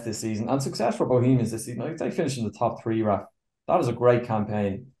success this season, and success for Bohemians this season. Like, they finished in the top 3, Raf. That is a great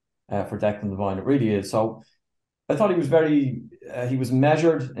campaign for Declan Devine. It really is. So I thought he was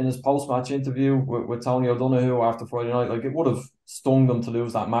measured in his post-match interview with Tony O'Donoghue after Friday night. Like, it would have stung them to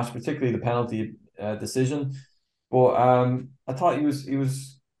lose that match, particularly the penalty decision. But I thought he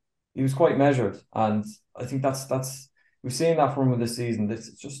was quite measured, and I think that's we've seen that from him this season.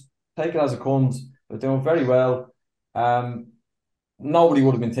 It's just take it as it comes. They're doing very well. Nobody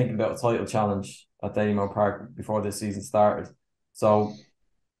would have been thinking about a title challenge at Dalymount Park before this season started. So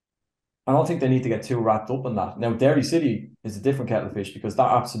I don't think they need to get too wrapped up in that. Now, Derry City is a different kettle of fish, because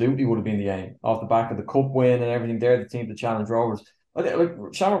that absolutely would have been the aim. Off the back of the cup win and everything, they're the team to challenge Rovers. Like,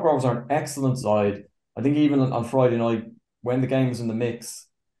 Shamrock Rovers are an excellent side. I think even on Friday night, when the game was in the mix,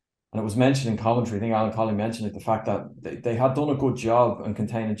 and it was mentioned in commentary, I think Alan Colley mentioned it, the fact that they had done a good job in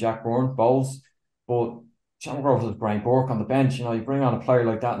containing Jack Byrne, Bowles, but Shamrock Rovers has Brian Burke on the bench. You bring on a player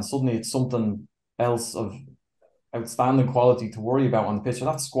like that and suddenly it's something else of outstanding quality to worry about on the pitch. So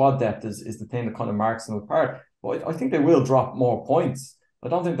that squad depth is the thing that kind of marks them apart. But I think they will drop more points. I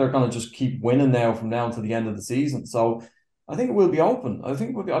don't think they're going to just keep winning now from now until the end of the season. So I think it will be open. I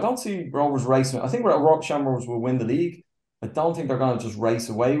don't see Rovers racing. I think Shamrock Rovers will win the league. I don't think they're going to just race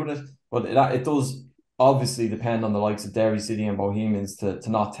away with it, but it does obviously depend on the likes of Derry City and Bohemians to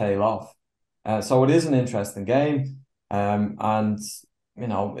not tail off. So it is an interesting game, and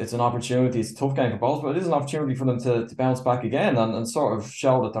it's an opportunity. It's a tough game for both, but it is an opportunity for them to bounce back again and sort of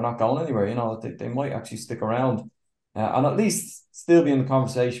show that they're not going anywhere. They might actually stick around and at least still be in the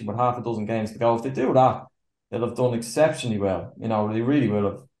conversation with half a dozen games to go. If they do that, they'll have done exceptionally well. You know, they really will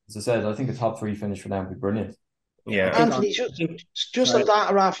have. As I said, I think a top 3 finish for them would be brilliant. Yeah, Anthony, just on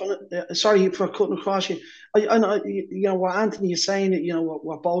that, Raf. Sorry for cutting across you. I know, you know what Anthony is saying. You know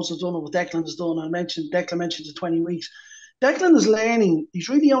what Bowes has done and what Declan has done. Declan mentioned the 20 weeks. Declan is learning. He's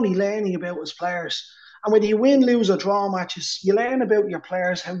really only learning about his players. And whether you win, lose, or draw matches, you learn about your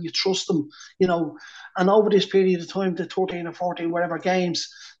players, how you trust them. You know, and over this period of time, the 13 or 14, whatever games,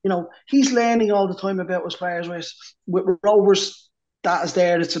 you know, he's learning all the time about his players. Whereas with Rovers, that is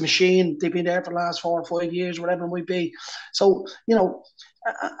there. It's a machine. They've been there for the last 4 or 5 years, whatever it might be. So, you know,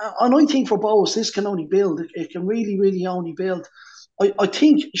 and I think for Bowes, this can only build. It can really, really only build. I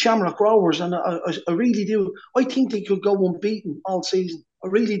think Shamrock Rovers, and I really do, I think they could go unbeaten all season. I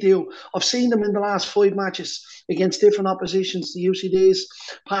really do. I've seen them in the last 5 matches against different oppositions, the UCDs,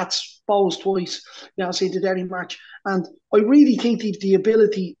 Pats, Bowes twice, you know, see the Derry match. And I really think they've the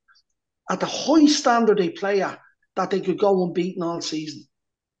ability, at the high standard they play at, that they could go unbeaten all season.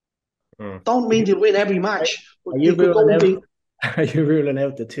 Don't mean they'll win every match, but they could go unbeaten. Are you ruling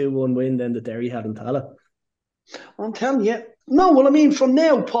out the 2-1 win then that Derry had in Tala? I'm telling you. No, well, I mean, from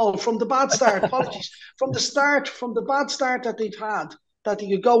now, Paul, from the bad start, apologies, from the bad start that they've had, that they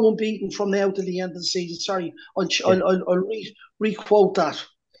could go unbeaten from now to the end of the season. Sorry, I'll re-quote that.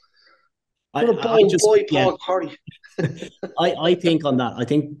 Paul Corry. I think on that, I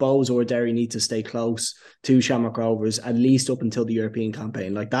think Bowes or Derry need to stay close to Shamrock Rovers at least up until the European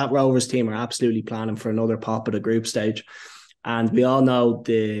campaign. Like, that Rovers team are absolutely planning for another pop at the group stage. And we all know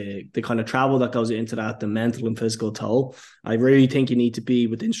the kind of travel that goes into that, the mental and physical toll. I really think you need to be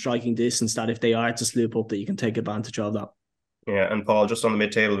within striking distance that if they are to sloop up, that you can take advantage of that. Yeah, and Paul, just on the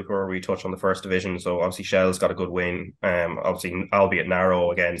mid-table before we touch on the first division, so obviously Shell's got a good win, obviously albeit narrow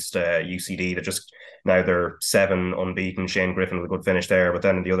against UCD. They're 7 unbeaten. Shane Griffin with a good finish there, but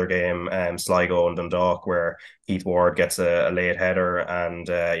then in the other game, Sligo and Dundalk, where Heath Ward gets a late header,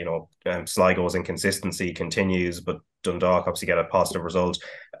 and Sligo's inconsistency continues, but Dundalk obviously get a positive result.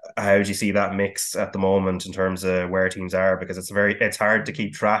 How do you see that mix at the moment in terms of where teams are? Because it's hard to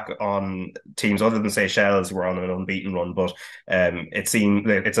keep track on teams other than, say, Shells, who are on an unbeaten run, but it seems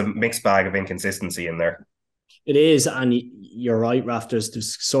it's a mixed bag of inconsistency in there. It is, and you're right, Raf.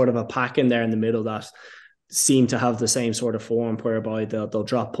 There's sort of a pack in there in the middle that seem to have the same sort of form whereby they'll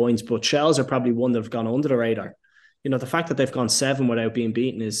drop points, but Shells are probably one that have gone under the radar. You know, the fact that they've gone 7 without being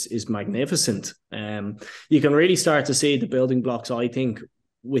beaten is magnificent. You can really start to see the building blocks, I think,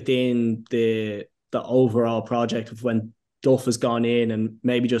 within the overall project of when Duff has gone in and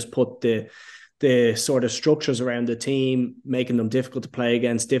maybe just put the sort of structures around the team, making them difficult to play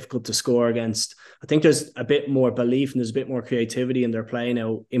against, difficult to score against. I think there's a bit more belief and there's a bit more creativity in their play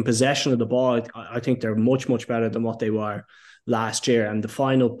now. In possession of the ball, I think they're much, much better than what they were last year. And the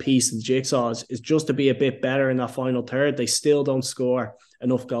final piece of the jigsaw is just to be a bit better in that final third. They still don't score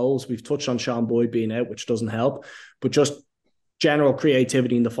enough goals. We've touched on Sean Boyd being out, which doesn't help, but just general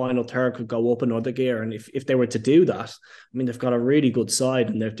creativity in the final third could go up another gear. And if they were to do that, I mean, they've got a really good side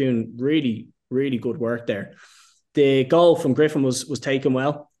and they're doing really, really good work there. The goal from Griffin was taken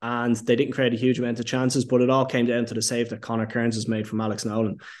well, and they didn't create a huge amount of chances, but it all came down to the save that Conor Kearns has made from Alex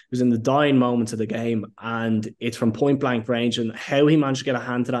Nolan. It was in the dying moments of the game, and it's from point blank range, and how he managed to get a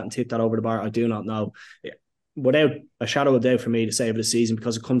hand to that and tip that over the bar, I do not know. Without a shadow of doubt for me to save the season,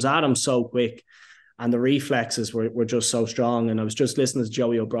 because it comes at him so quick, and the reflexes were just so strong. And I was just listening to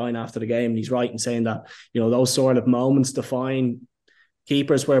Joey O'Brien after the game, and he's right in saying that, you know, those sort of moments define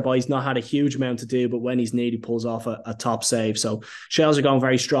keepers, whereby he's not had a huge amount to do, but when he's needed, he pulls off a top save. So Shells are going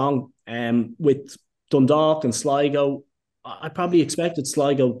very strong. With Dundalk and Sligo, I probably expected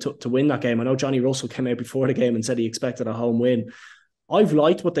Sligo to win that game. I know Johnny Russell came out before the game and said he expected a home win. I've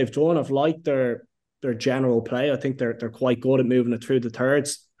liked what they've done. I've liked their general play. I think they're quite good at moving it through the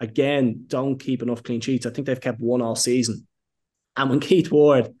thirds. Again, don't keep enough clean sheets. I think they've kept 1 all season. And when Keith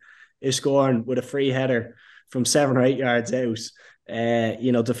Ward is scoring with a free header from 7 or 8 yards out,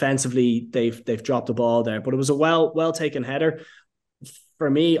 defensively they've dropped the ball there, but it was a well taken header. For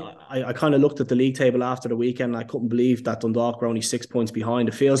me, I kind of looked at the league table after the weekend, and I couldn't believe that Dundalk were only 6 points behind.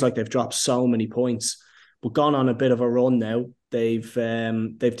 It feels like they've dropped so many points, but gone on a bit of a run now. They've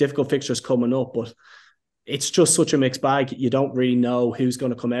difficult fixtures coming up, but it's just such a mixed bag. You don't really know who's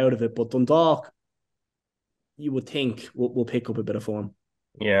going to come out of it. But Dundalk, you would think, will pick up a bit of form.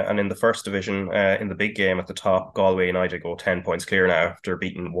 Yeah, and in the first division, in the big game at the top, Galway United go 10 points clear now after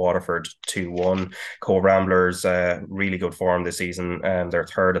beating Waterford 2-1. Cove Ramblers, really good form this season. They're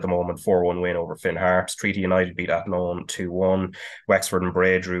third at the moment, 4-1 win over Finn Harps. Treaty United beat Athlone 2-1. Wexford and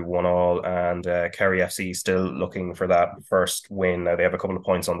Bray drew 1-1. And Kerry FC still looking for that first win. Now, they have a couple of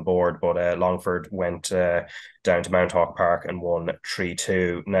points on the board, but Longford went down to Mount Hawk Park and won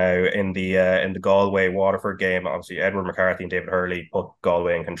 3-2. Now, in the Galway Waterford game, obviously Edward McCarthy and David Hurley put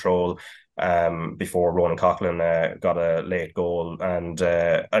Galway in control before Ronan Coughlin got a late goal. And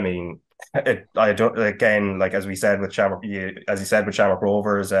I mean, I don't, again, like as we said with Shamrock, as you said with Shamrock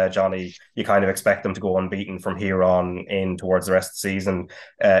Rovers, Johnny, you kind of expect them to go unbeaten from here on in towards the rest of the season.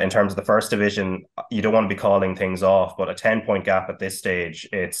 In terms of the first division, you don't want to be calling things off, but a 10-point gap at this stage,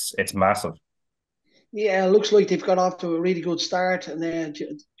 it's massive. Yeah, it looks like they've got off to a really good start, and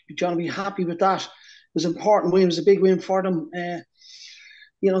John will be happy with that. It was an important win. It was a big win for them.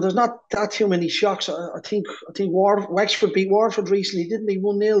 There's not that too many shocks. I think Wexford beat Waterford recently, didn't they?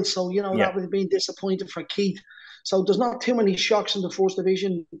 1-0. So, that would have been disappointing for Keith. So there's not too many shocks in the first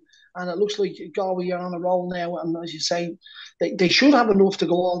division. And it looks like Galway are on a roll now. And as you say, they should have enough to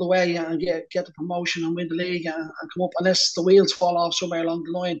go all the way and get the promotion and win the league and come up, unless the wheels fall off somewhere along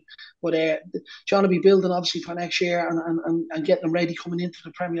the line. But John will be building, obviously, for next year and getting them ready coming into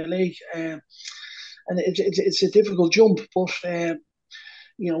the Premier League. And it's a difficult jump, but...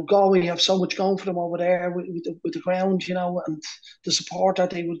 Galway have so much going for them over there with the ground, and the support that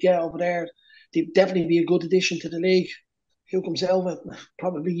they would get over there. They'd definitely be a good addition to the league. Who comes out of it?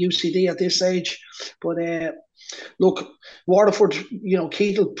 Probably UCD at this stage. But look, Waterford,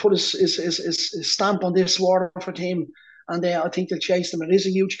 Keith will put his stamp on this Waterford team, and I think they'll chase them. It is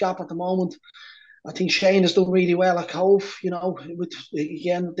a huge gap at the moment. I think Shane has done really well at Cove,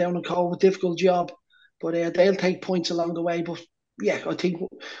 again, down in Cove, a difficult job. But they'll take points along the way. But yeah, I think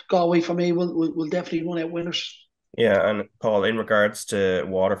Galway for me will definitely run out winners. Yeah, and Paul, in regards to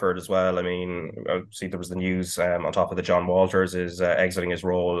Waterford as well, I mean, obviously there was the news on top of the John Walters is exiting his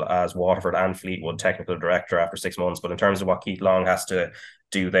role as Waterford and Fleetwood technical director after 6 months. But in terms of what Keith Long has to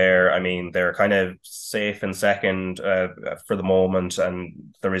do there, I mean, they're kind of safe in second for the moment,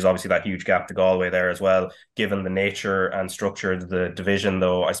 and there is obviously that huge gap to Galway there as well. Given the nature and structure of the division,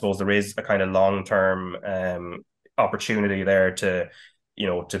 though, I suppose there is a kind of long-term opportunity there to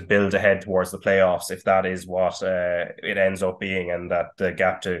build ahead towards the playoffs, if that is what it ends up being, and that the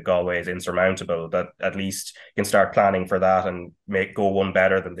gap to Galway is insurmountable, that at least you can start planning for that and go one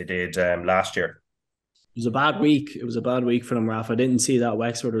better than they did last year. It was a bad week. It was a bad week for them, Raf. I didn't see that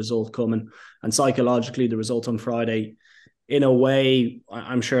Wexford result coming, and psychologically the result on Friday, in a way,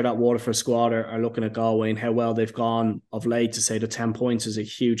 I'm sure that Waterford squad are looking at Galway and how well they've gone of late, to say that 10 points is a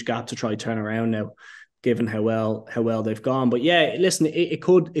huge gap to try to turn around now, given how well they've gone. But yeah, listen, it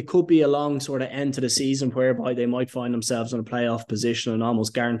could be a long sort of end to the season whereby they might find themselves in a playoff position and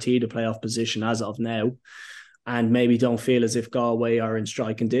almost guaranteed a playoff position as of now, and maybe don't feel as if Galway are in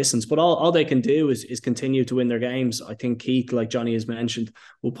striking distance. But all they can do is continue to win their games. I think Keith, like Johnny has mentioned,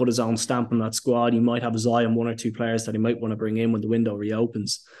 will put his own stamp on that squad. He might have his eye on one or two players that he might want to bring in when the window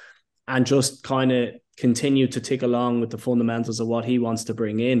reopens, and just kind of continue to tick along with the fundamentals of what he wants to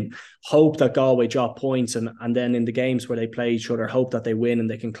bring in. Hope that Galway drop points, and then in the games where they play each other, hope that they win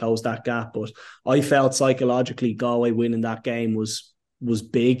and they can close that gap. But I felt psychologically Galway winning that game was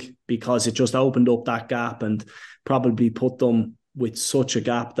big, because it just opened up that gap and probably put them with such a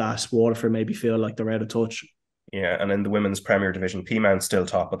gap that Waterford maybe feel like they're out of touch. Yeah, and in the women's Premier Division, Pyne still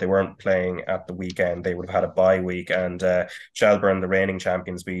top, but they weren't playing at the weekend. They would have had a bye week, and Shelburne, the reigning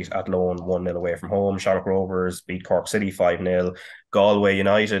champions, beat Athlone 1-0 away from home. Shamrock Rovers beat Cork City 5-0. Galway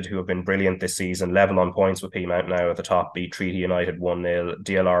United, who have been brilliant this season, level on points with Pyne now at the top, beat Treaty United 1-0.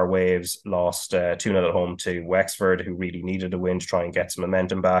 DLR Waves lost 2-0 at home to Wexford, who really needed a win to try and get some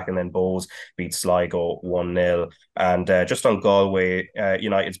momentum back. And then Bows beat Sligo 1-0. And just on Galway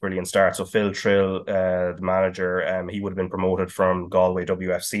United's brilliant start, so Phil Trill, the manager, he would have been promoted from Galway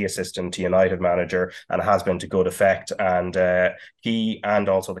WFC assistant to United manager, and has been to good effect. And he and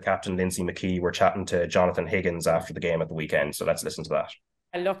also the captain, Lindsay McKee, were chatting to Jonathan Higgins after the game at the weekend. So let's listen to that.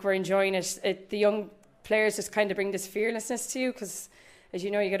 And look, we're enjoying it. The young players just kind of bring this fearlessness to you, because as you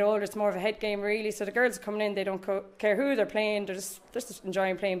know, you get older, it's more of a head game really. So the girls are coming in, they don't care who they're playing, they're just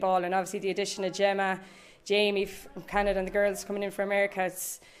enjoying playing ball. And obviously the addition of Gemma, Jamie from Canada, and the girls coming in from America,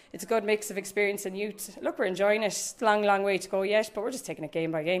 it's a good mix of experience and youth. Look, we're enjoying it. It's a long way to go yet, but we're just taking it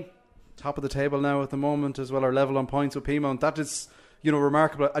game by game. Top of the table now at the moment as well, our level on points with Pyne. That is,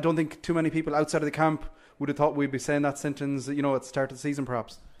 remarkable. I don't think too many people outside of the camp would have thought we'd be saying that sentence, at the start of the season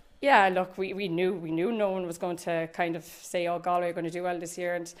perhaps. Yeah, look, we knew no one was going to kind of say, oh, Galway are going to do well this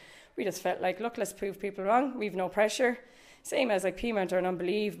year, and we just felt like, look, let's prove people wrong. We've no pressure. Same as like Pyne are an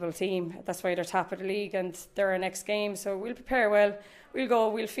unbelievable team. That's why they're top of the league and they're our next game. So we'll prepare well. We'll go.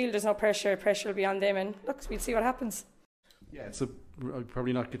 We'll feel there's no pressure. Pressure will be on them, and look, we'll see what happens. Yeah, it's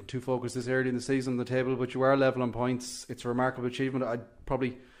probably not getting too focused this early in the season on the table, but you are level on points. It's a remarkable achievement. I'd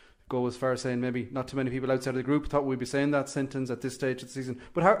probably go as far as saying maybe not too many people outside of the group thought we'd be saying that sentence at this stage of the season.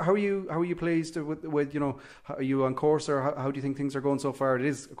 But how are you pleased with are you on course, or how do you think things are going so far? It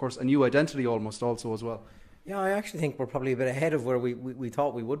is, of course, a new identity almost also as well. Yeah, I actually think we're probably a bit ahead of where we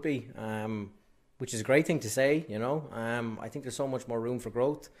thought we would be, which is a great thing to say, I think there's so much more room for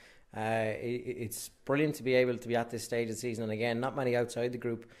growth. It's brilliant to be able to be at this stage of the season, and again, not many outside the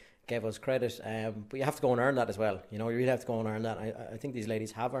group gave us credit, but you have to go and earn that as well. You really have to go and earn that. I think these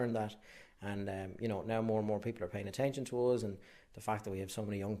ladies have earned that, and now more and more people are paying attention to us, and the fact that we have so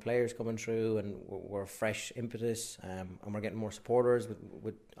many young players coming through, and we're fresh impetus, and we're getting more supporters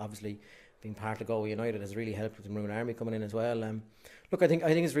with obviously being part of Galway United has really helped with the Maroon Army coming in as well. Look, I think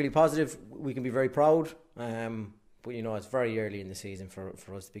it's really positive. We can be very proud, but it's very early in the season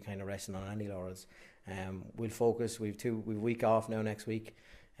for us to be kind of resting on any laurels. We'll focus. We've a week off now next week,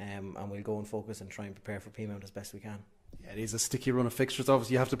 and we'll go and focus and try and prepare for Pyne as best we can. Yeah, it is a sticky run of fixtures.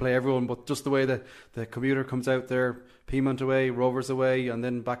 Obviously, you have to play everyone, but just the way the commuter comes out there, Pyne away, Rovers away, and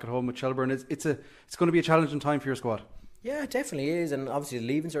then back at home with Shelburne, it's going to be a challenging time for your squad. Yeah, it definitely is, and obviously the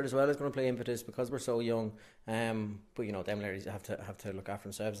leaving cert as well is going to play impetus because we're so young. But them ladies have to look after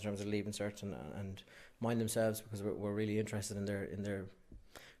themselves in terms of leaving cert and mind themselves, because we're really interested in their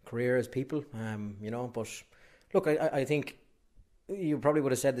career as people. But look, I think you probably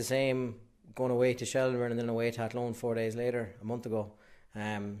would have said the same going away to Shelburne and then away to Athlone 4 days later, a month ago.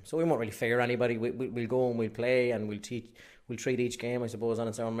 So we won't really fear anybody. We'll go and we'll play, and we'll treat each game, I suppose, on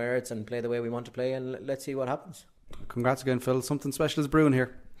its own merits and play the way we want to play, and let's see what happens. Congrats again, Phil. Something special is brewing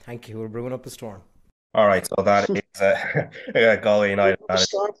here. Thank you. We're brewing up a storm. All right, so that is Galway United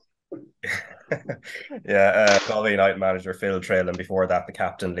manager. Galway United manager Phil Trail, and before that the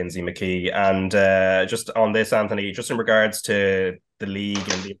captain Lindsay McKee. And just on this, Anthony, just in regards to the league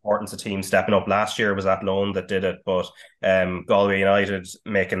and the importance of teams stepping up. Last year was Athlone that did it, but Galway United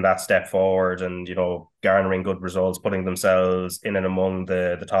making that step forward and garnering good results, putting themselves in and among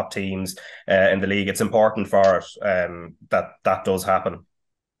the top teams in the league. It's important for it that does happen.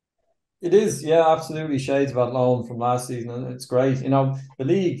 It is, yeah, absolutely. Shades of Athlone from last season, and it's great. The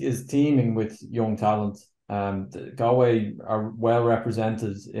league is teeming with young talent. Galway are well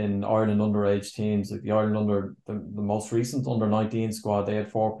represented in Ireland underage teams, like the Ireland the most recent under 19 squad. They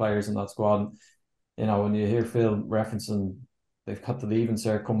had 4 players in that squad. When you hear Phil referencing they've got the leaving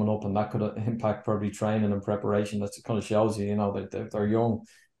cert coming up, and that could impact probably training and preparation. That kind of shows you, that they're young,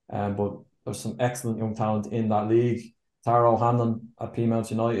 but there's some excellent young talent in that league. Tara O'Hanlon at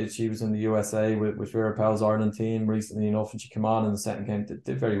Peamount United, she was in the USA with Vera Pauw's Ireland team recently enough, and she came on in the second game,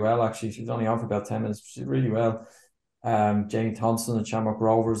 did very well actually. She was only on for about 10 minutes, but she did really well. Jamie Thompson at Shamrock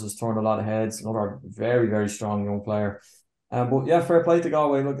Rovers has turned a lot of heads, another very, very strong young player. But yeah, fair play to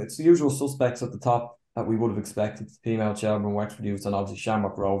Galway. Look, it's the usual suspects at the top that we would have expected: Peamount, Shelburne, Wexford Youth, and obviously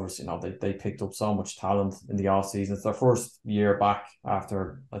Shamrock Rovers. They picked up so much talent in the off season. It's their first year back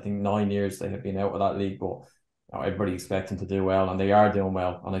after I think 9 years they have been out of that league, but everybody expects them to do well, and they are doing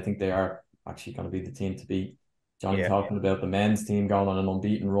well, and I think they are actually going to be the team to beat. Johnny talking about the men's team going on an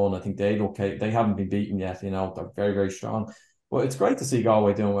unbeaten run. I think they haven't been beaten yet. They're very, very strong. But it's great to see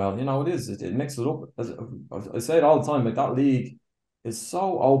Galway doing well. It mixes it up. As I say it all the time, that league is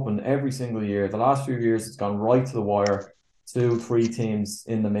so open every single year. The last few years it's gone right to the wire, 2-3 teams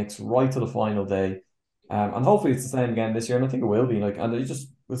in the mix right to the final day, and hopefully it's the same again this year, and I think it will be.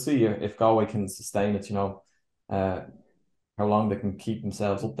 We'll see if Galway can sustain it. How long they can keep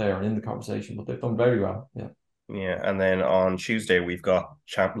themselves up there and in the conversation, but they've done very well. Yeah, and then on Tuesday we've got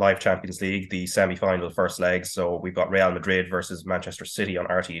live Champions League, the semi-final first leg. So we've got Real Madrid versus Manchester City on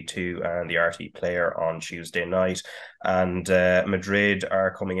RTÉ2 and the RTÉ Player on Tuesday night. And Madrid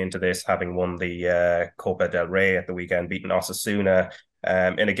are coming into this having won the Copa del Rey at the weekend, beating Osasuna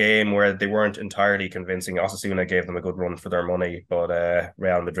in a game where they weren't entirely convincing. Osasuna gave them a good run for their money, but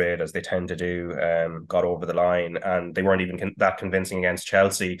Real Madrid, as they tend to do, got over the line, and they weren't even that convincing against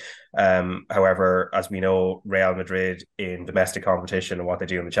Chelsea. However, as we know, Real Madrid in domestic competition and what they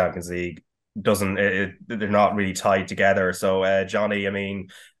do in the Champions League they're not really tied together. So Johnny,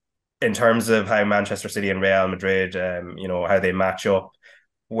 in terms of how Manchester City and Real Madrid, how they match up,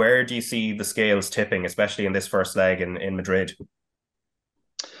 where do you see the scales tipping, especially in this first leg in Madrid?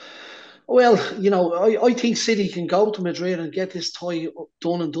 Well, I think City can go to Madrid and get this tie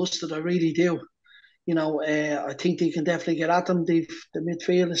done and dusted. I really do. I think they can definitely get at them. The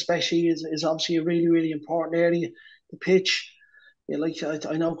midfield, especially, is obviously a really, really important area. The pitch,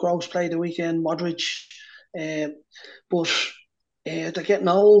 I know Groves played the weekend, Modric, but they're getting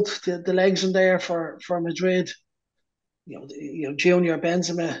old. The legs in there for Madrid. Junior,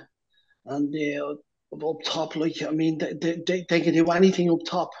 Benzema, and up top, they can do anything up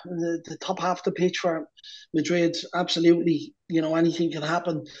top. The top half of the pitch for Madrid, absolutely, anything can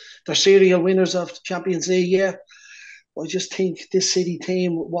happen. They're serial winners of the Champions League, yeah. I just think this City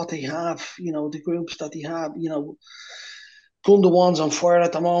team, what they have, the groups that they have, Gundogan's on fire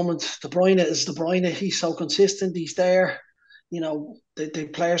at the moment. De Bruyne is De Bruyne. He's so consistent. He's there. The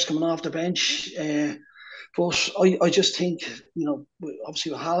players coming off the bench. But I just think,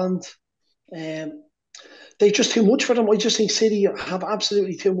 obviously with Haaland, they're just too much for them. I just think City have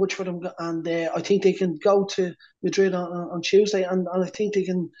absolutely too much for them, and I think they can go to Madrid on Tuesday, and I think they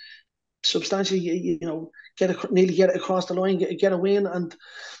can substantially, nearly get it across the line, get a win, and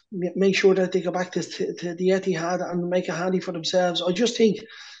make sure that they go back to the Etihad and make it handy for themselves. I just think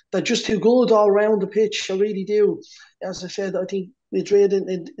they're just too good all around the pitch. I really do. As I said, I think Madrid in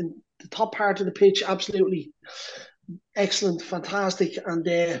the top part of the pitch, absolutely excellent, fantastic, and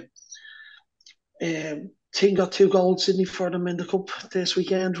Ting got 2 goals, Sydney, for them in the cup this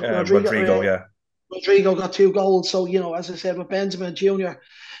weekend. Rodrigo got 2 goals. So, as I said, with Benzema Jr.,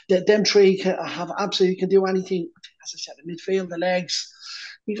 them three can do anything. As I said, the midfield, the legs,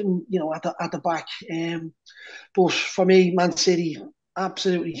 even, at the back. But for me, Man City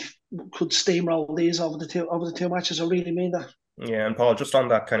absolutely could steamroll these over the two matches. I really mean that. Yeah, and Paul, just on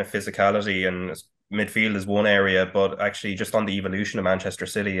that kind of physicality, and midfield is one area, but actually just on the evolution of Manchester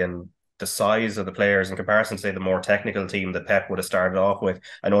City and the size of the players in comparison to, say, the more technical team that Pep would have started off with.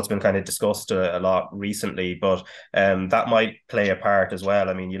 I know it's been kind of discussed a lot recently, but that might play a part as well.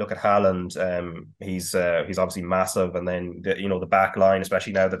 I mean, you look at Haaland, he's obviously massive, and then the back line,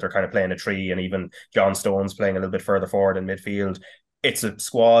 especially now that they're kind of playing a tree, and even John Stones playing a little bit further forward in midfield. It's a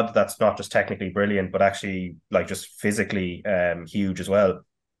squad that's not just technically brilliant, but actually just physically huge as well.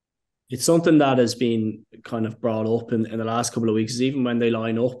 It's something that has been kind of brought up in the last couple of weeks, is even when they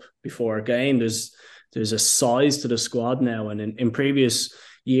line up before a game, there's a size to the squad now. And in previous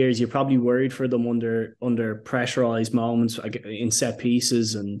years, you're probably worried for them under pressurized moments in set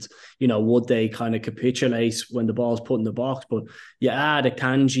pieces, and would they kind of capitulate when the ball's put in the box. But you add a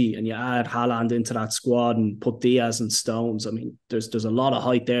Kanji and you add Haaland into that squad and put Diaz and Stones. I mean, there's a lot of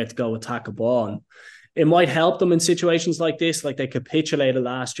height there to go attack a ball, and it might help them in situations like this. Like they capitulated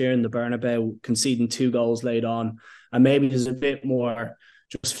last year in the Bernabeu, conceding 2 goals late on, and maybe there's a bit more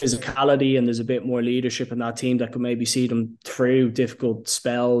just physicality and there's a bit more leadership in that team that could maybe see them through difficult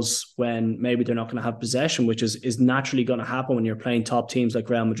spells when maybe they're not going to have possession, which is naturally going to happen when you're playing top teams like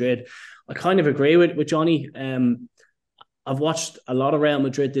Real Madrid. I kind of agree with Johnny. I've watched a lot of Real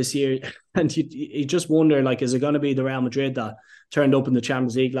Madrid this year, and you just wonder, is it going to be the Real Madrid that turned up in the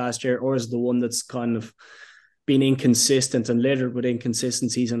Champions League last year, or is it the one that's kind of been inconsistent and littered with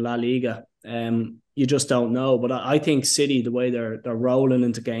inconsistencies in La Liga? You just don't know. But I think City, the way they're rolling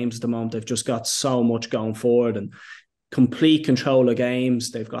into games at the moment, they've just got so much going forward and complete control of games.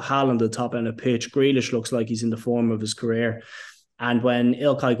 They've got Haaland at the top end of the pitch. Grealish looks like he's in the form of his career. And when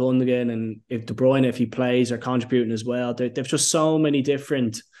Ilkay Gundogan and if De Bruyne, if he plays, are contributing as well, they've just so many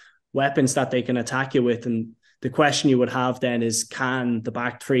different weapons that they can attack you with. And the question you would have then is, can the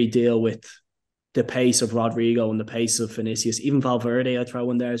back three deal with the pace of Rodrigo and the pace of Vinicius? Even Valverde, I throw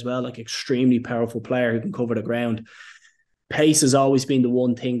in there as well, extremely powerful player who can cover the ground. Pace has always been the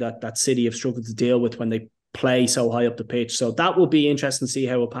one thing that City have struggled to deal with when they play so high up the pitch. So that will be interesting to see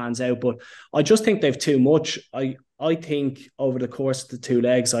how it pans out. But I just think they've too much. I think over the course of the 2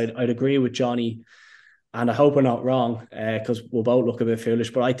 legs, I'd agree with Johnny, and I hope we're not wrong, because we'll both look a bit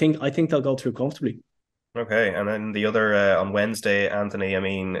foolish. But I think they'll go through comfortably. Okay, and then the other on Wednesday, Anthony, I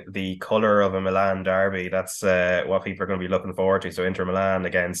mean, the colour of a Milan derby, that's what people are going to be looking forward to. So Inter Milan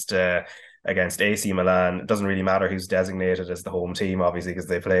against AC Milan. It doesn't really matter who's designated as the home team, obviously, because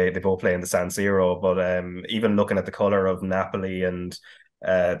they both play in the San Siro. But even looking at the colour of Napoli and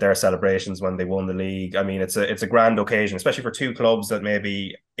their celebrations when they won the league, I mean, it's a grand occasion, especially for 2 clubs that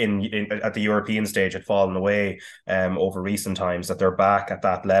maybe at the European stage had fallen away over recent times, that they're back at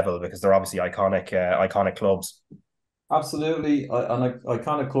that level, because they're obviously iconic clubs. Absolutely,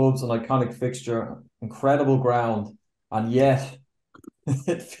 iconic clubs, an iconic fixture, incredible ground, and yet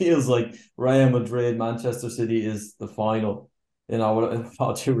it feels like Real Madrid, Manchester City is the final. With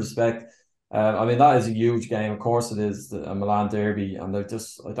all due respect, I mean, that is a huge game. Of course, it is a Milan derby, and they're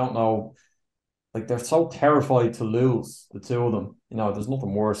just, I don't know, like they're so terrified to lose, the two of them. You know, there's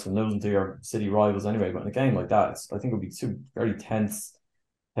nothing worse than losing to your city rivals anyway. But in a game like that, I think it would be two very tense,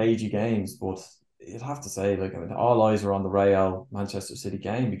 cagey games. But you'd have to say, like, I mean, all eyes are on the Real Manchester City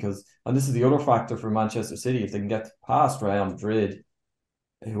game because, and this is the other factor for Manchester City, if they can get past Real Madrid,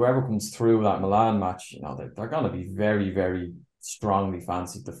 whoever comes through that Milan match, you know, they're going to be very, very strongly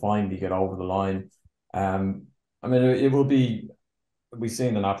fancied to finally get over the line. I mean, it will be, we've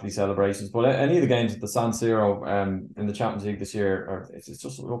seen the Napoli celebrations, but any of the games at the San Siro in the Champions League this year, it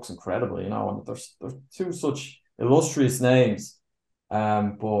just looks incredible, you know, and there's two such illustrious names,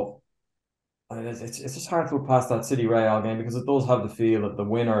 but it's just hard to look past that City Real game because it does have the feel that the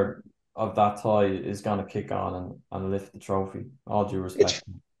winner of that tie is going to kick on and lift the trophy. All due respect.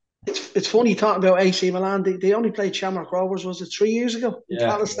 It's funny talking about AC Milan. They only played Shamrock Rovers, was it 3 years ago?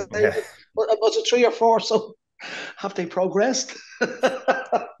 Yeah. Was it 3 or 4? So have they progressed?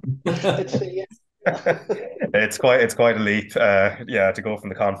 It's quite a leap, to go from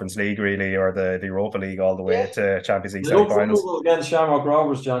the Conference League really, or the Europa League, all the way to Champions League semi-finals. Against Shamrock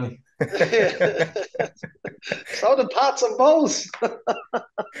Rovers, Johnny. So the Pats and Bows.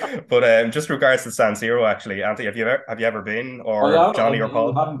 But just regards to San Siro, actually, Anthony, have you ever been, or Johnny or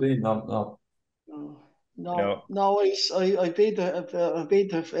Paul? I haven't been. No. I've been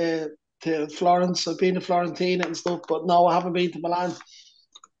to Florence. I've been to Florentina and stuff, but no, I haven't been to Milan.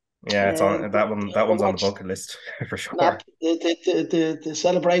 Yeah, it's on that one. That one's on the bucket list for sure. The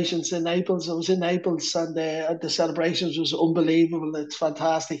celebrations in Naples. I was in Naples, and the celebrations was unbelievable. It's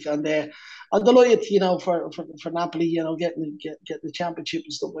fantastic, and I'm delighted, you know, for Napoli, you know, getting the championship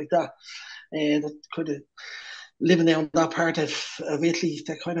and stuff like that. That kind of living down that part of Italy,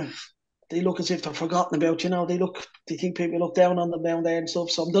 they look as if they're forgotten about. You know, they think people look down on them down there and stuff.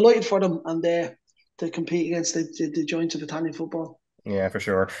 So I'm delighted for them, and to compete against the giants of Italian football. Yeah, for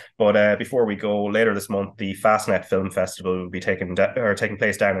sure. But before we go, later this month, the Fastnet Film Festival will be taking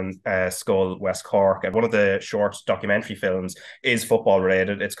place down in Skull, West Cork. And one of the short documentary films is football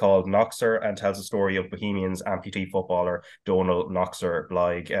related. It's called Noxer and tells the story of Bohemians amputee footballer Donal Noxer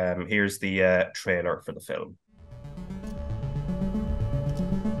Blyg. Here's the trailer for the film.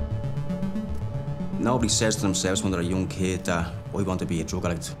 Nobody says to themselves when they're a young kid that I want to be a drug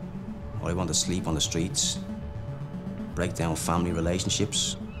addict, or I want to sleep on the streets, break down family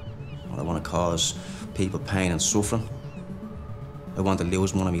relationships, or I want to cause people pain and suffering. I want to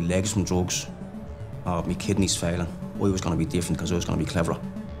lose one of my legs from drugs, or my kidneys failing. I was going to be different because I was going to be cleverer.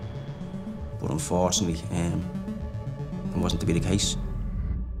 But unfortunately, it wasn't to be the case.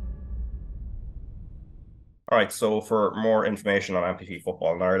 All right, so for more information on amputee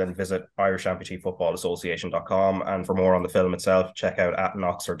football in Ireland, visit IrishAmputeeFootballAssociation.com, and for more on the film itself, check out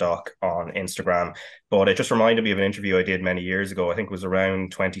 @NoxerDoc on Instagram. But it just reminded me of an interview I did many years ago. I think it was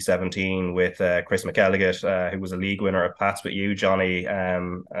around 2017 with Chris McElligott, who was a league winner at Pats with you, Johnny.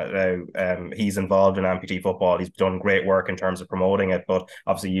 He's involved in amputee football. He's done great work in terms of promoting it, but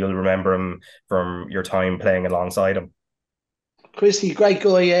obviously you'll remember him from your time playing alongside him. Christy, great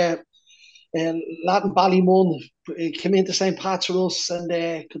guy. Latin Ballymun came into St. Pat's with us and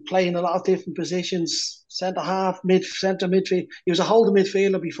could play in a lot of different positions, centre half, centre midfield. He was a holding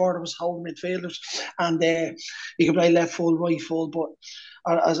midfielder before there was holding midfielders, and he could play left full, right full. But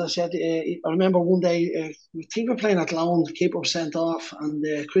as I said, I remember one day, we think we were playing at Lown, the keeper was sent off, and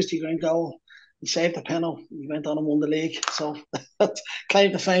Christy Green goal. He saved the penalty. He went on and won the league. So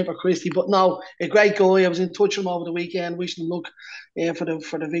claim to fame for Christy. But no, a great guy. I was in touch with him over the weekend, wishing him luck for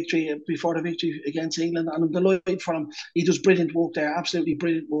the victory, before the victory against England. And I'm delighted for him. He does brilliant work there. Absolutely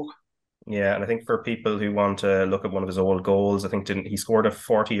brilliant work. Yeah, and I think for people who want to look at one of his old goals, I think he scored a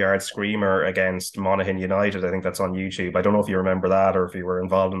 40-yard screamer against Monaghan United. I think that's on YouTube. I don't know if you remember that or if you were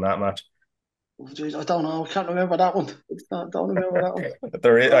involved in that match. Geez, I don't know. I can't remember that one. I don't remember that one.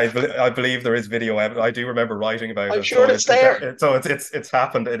 There is, I believe there is video evidence. I do remember writing about it. I'm sure it's there. So it's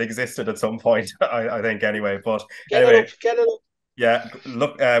happened. It existed at some point, I think, anyway. But get it up. Yeah,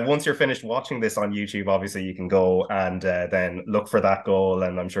 look, once you're finished watching this on YouTube, obviously you can go and then look for that goal.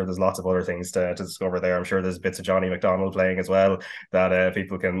 And I'm sure there's lots of other things to discover there. I'm sure there's bits of Johnny McDonnell playing as well that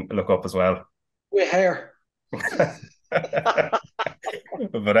people can look up as well. With hair.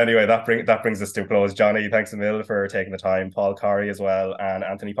 But anyway, that brings us to a close. Johnny, thanks a mil for taking the time. Paul Corry as well, and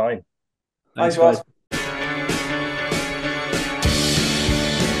Anthony Pyne. Thanks, guys.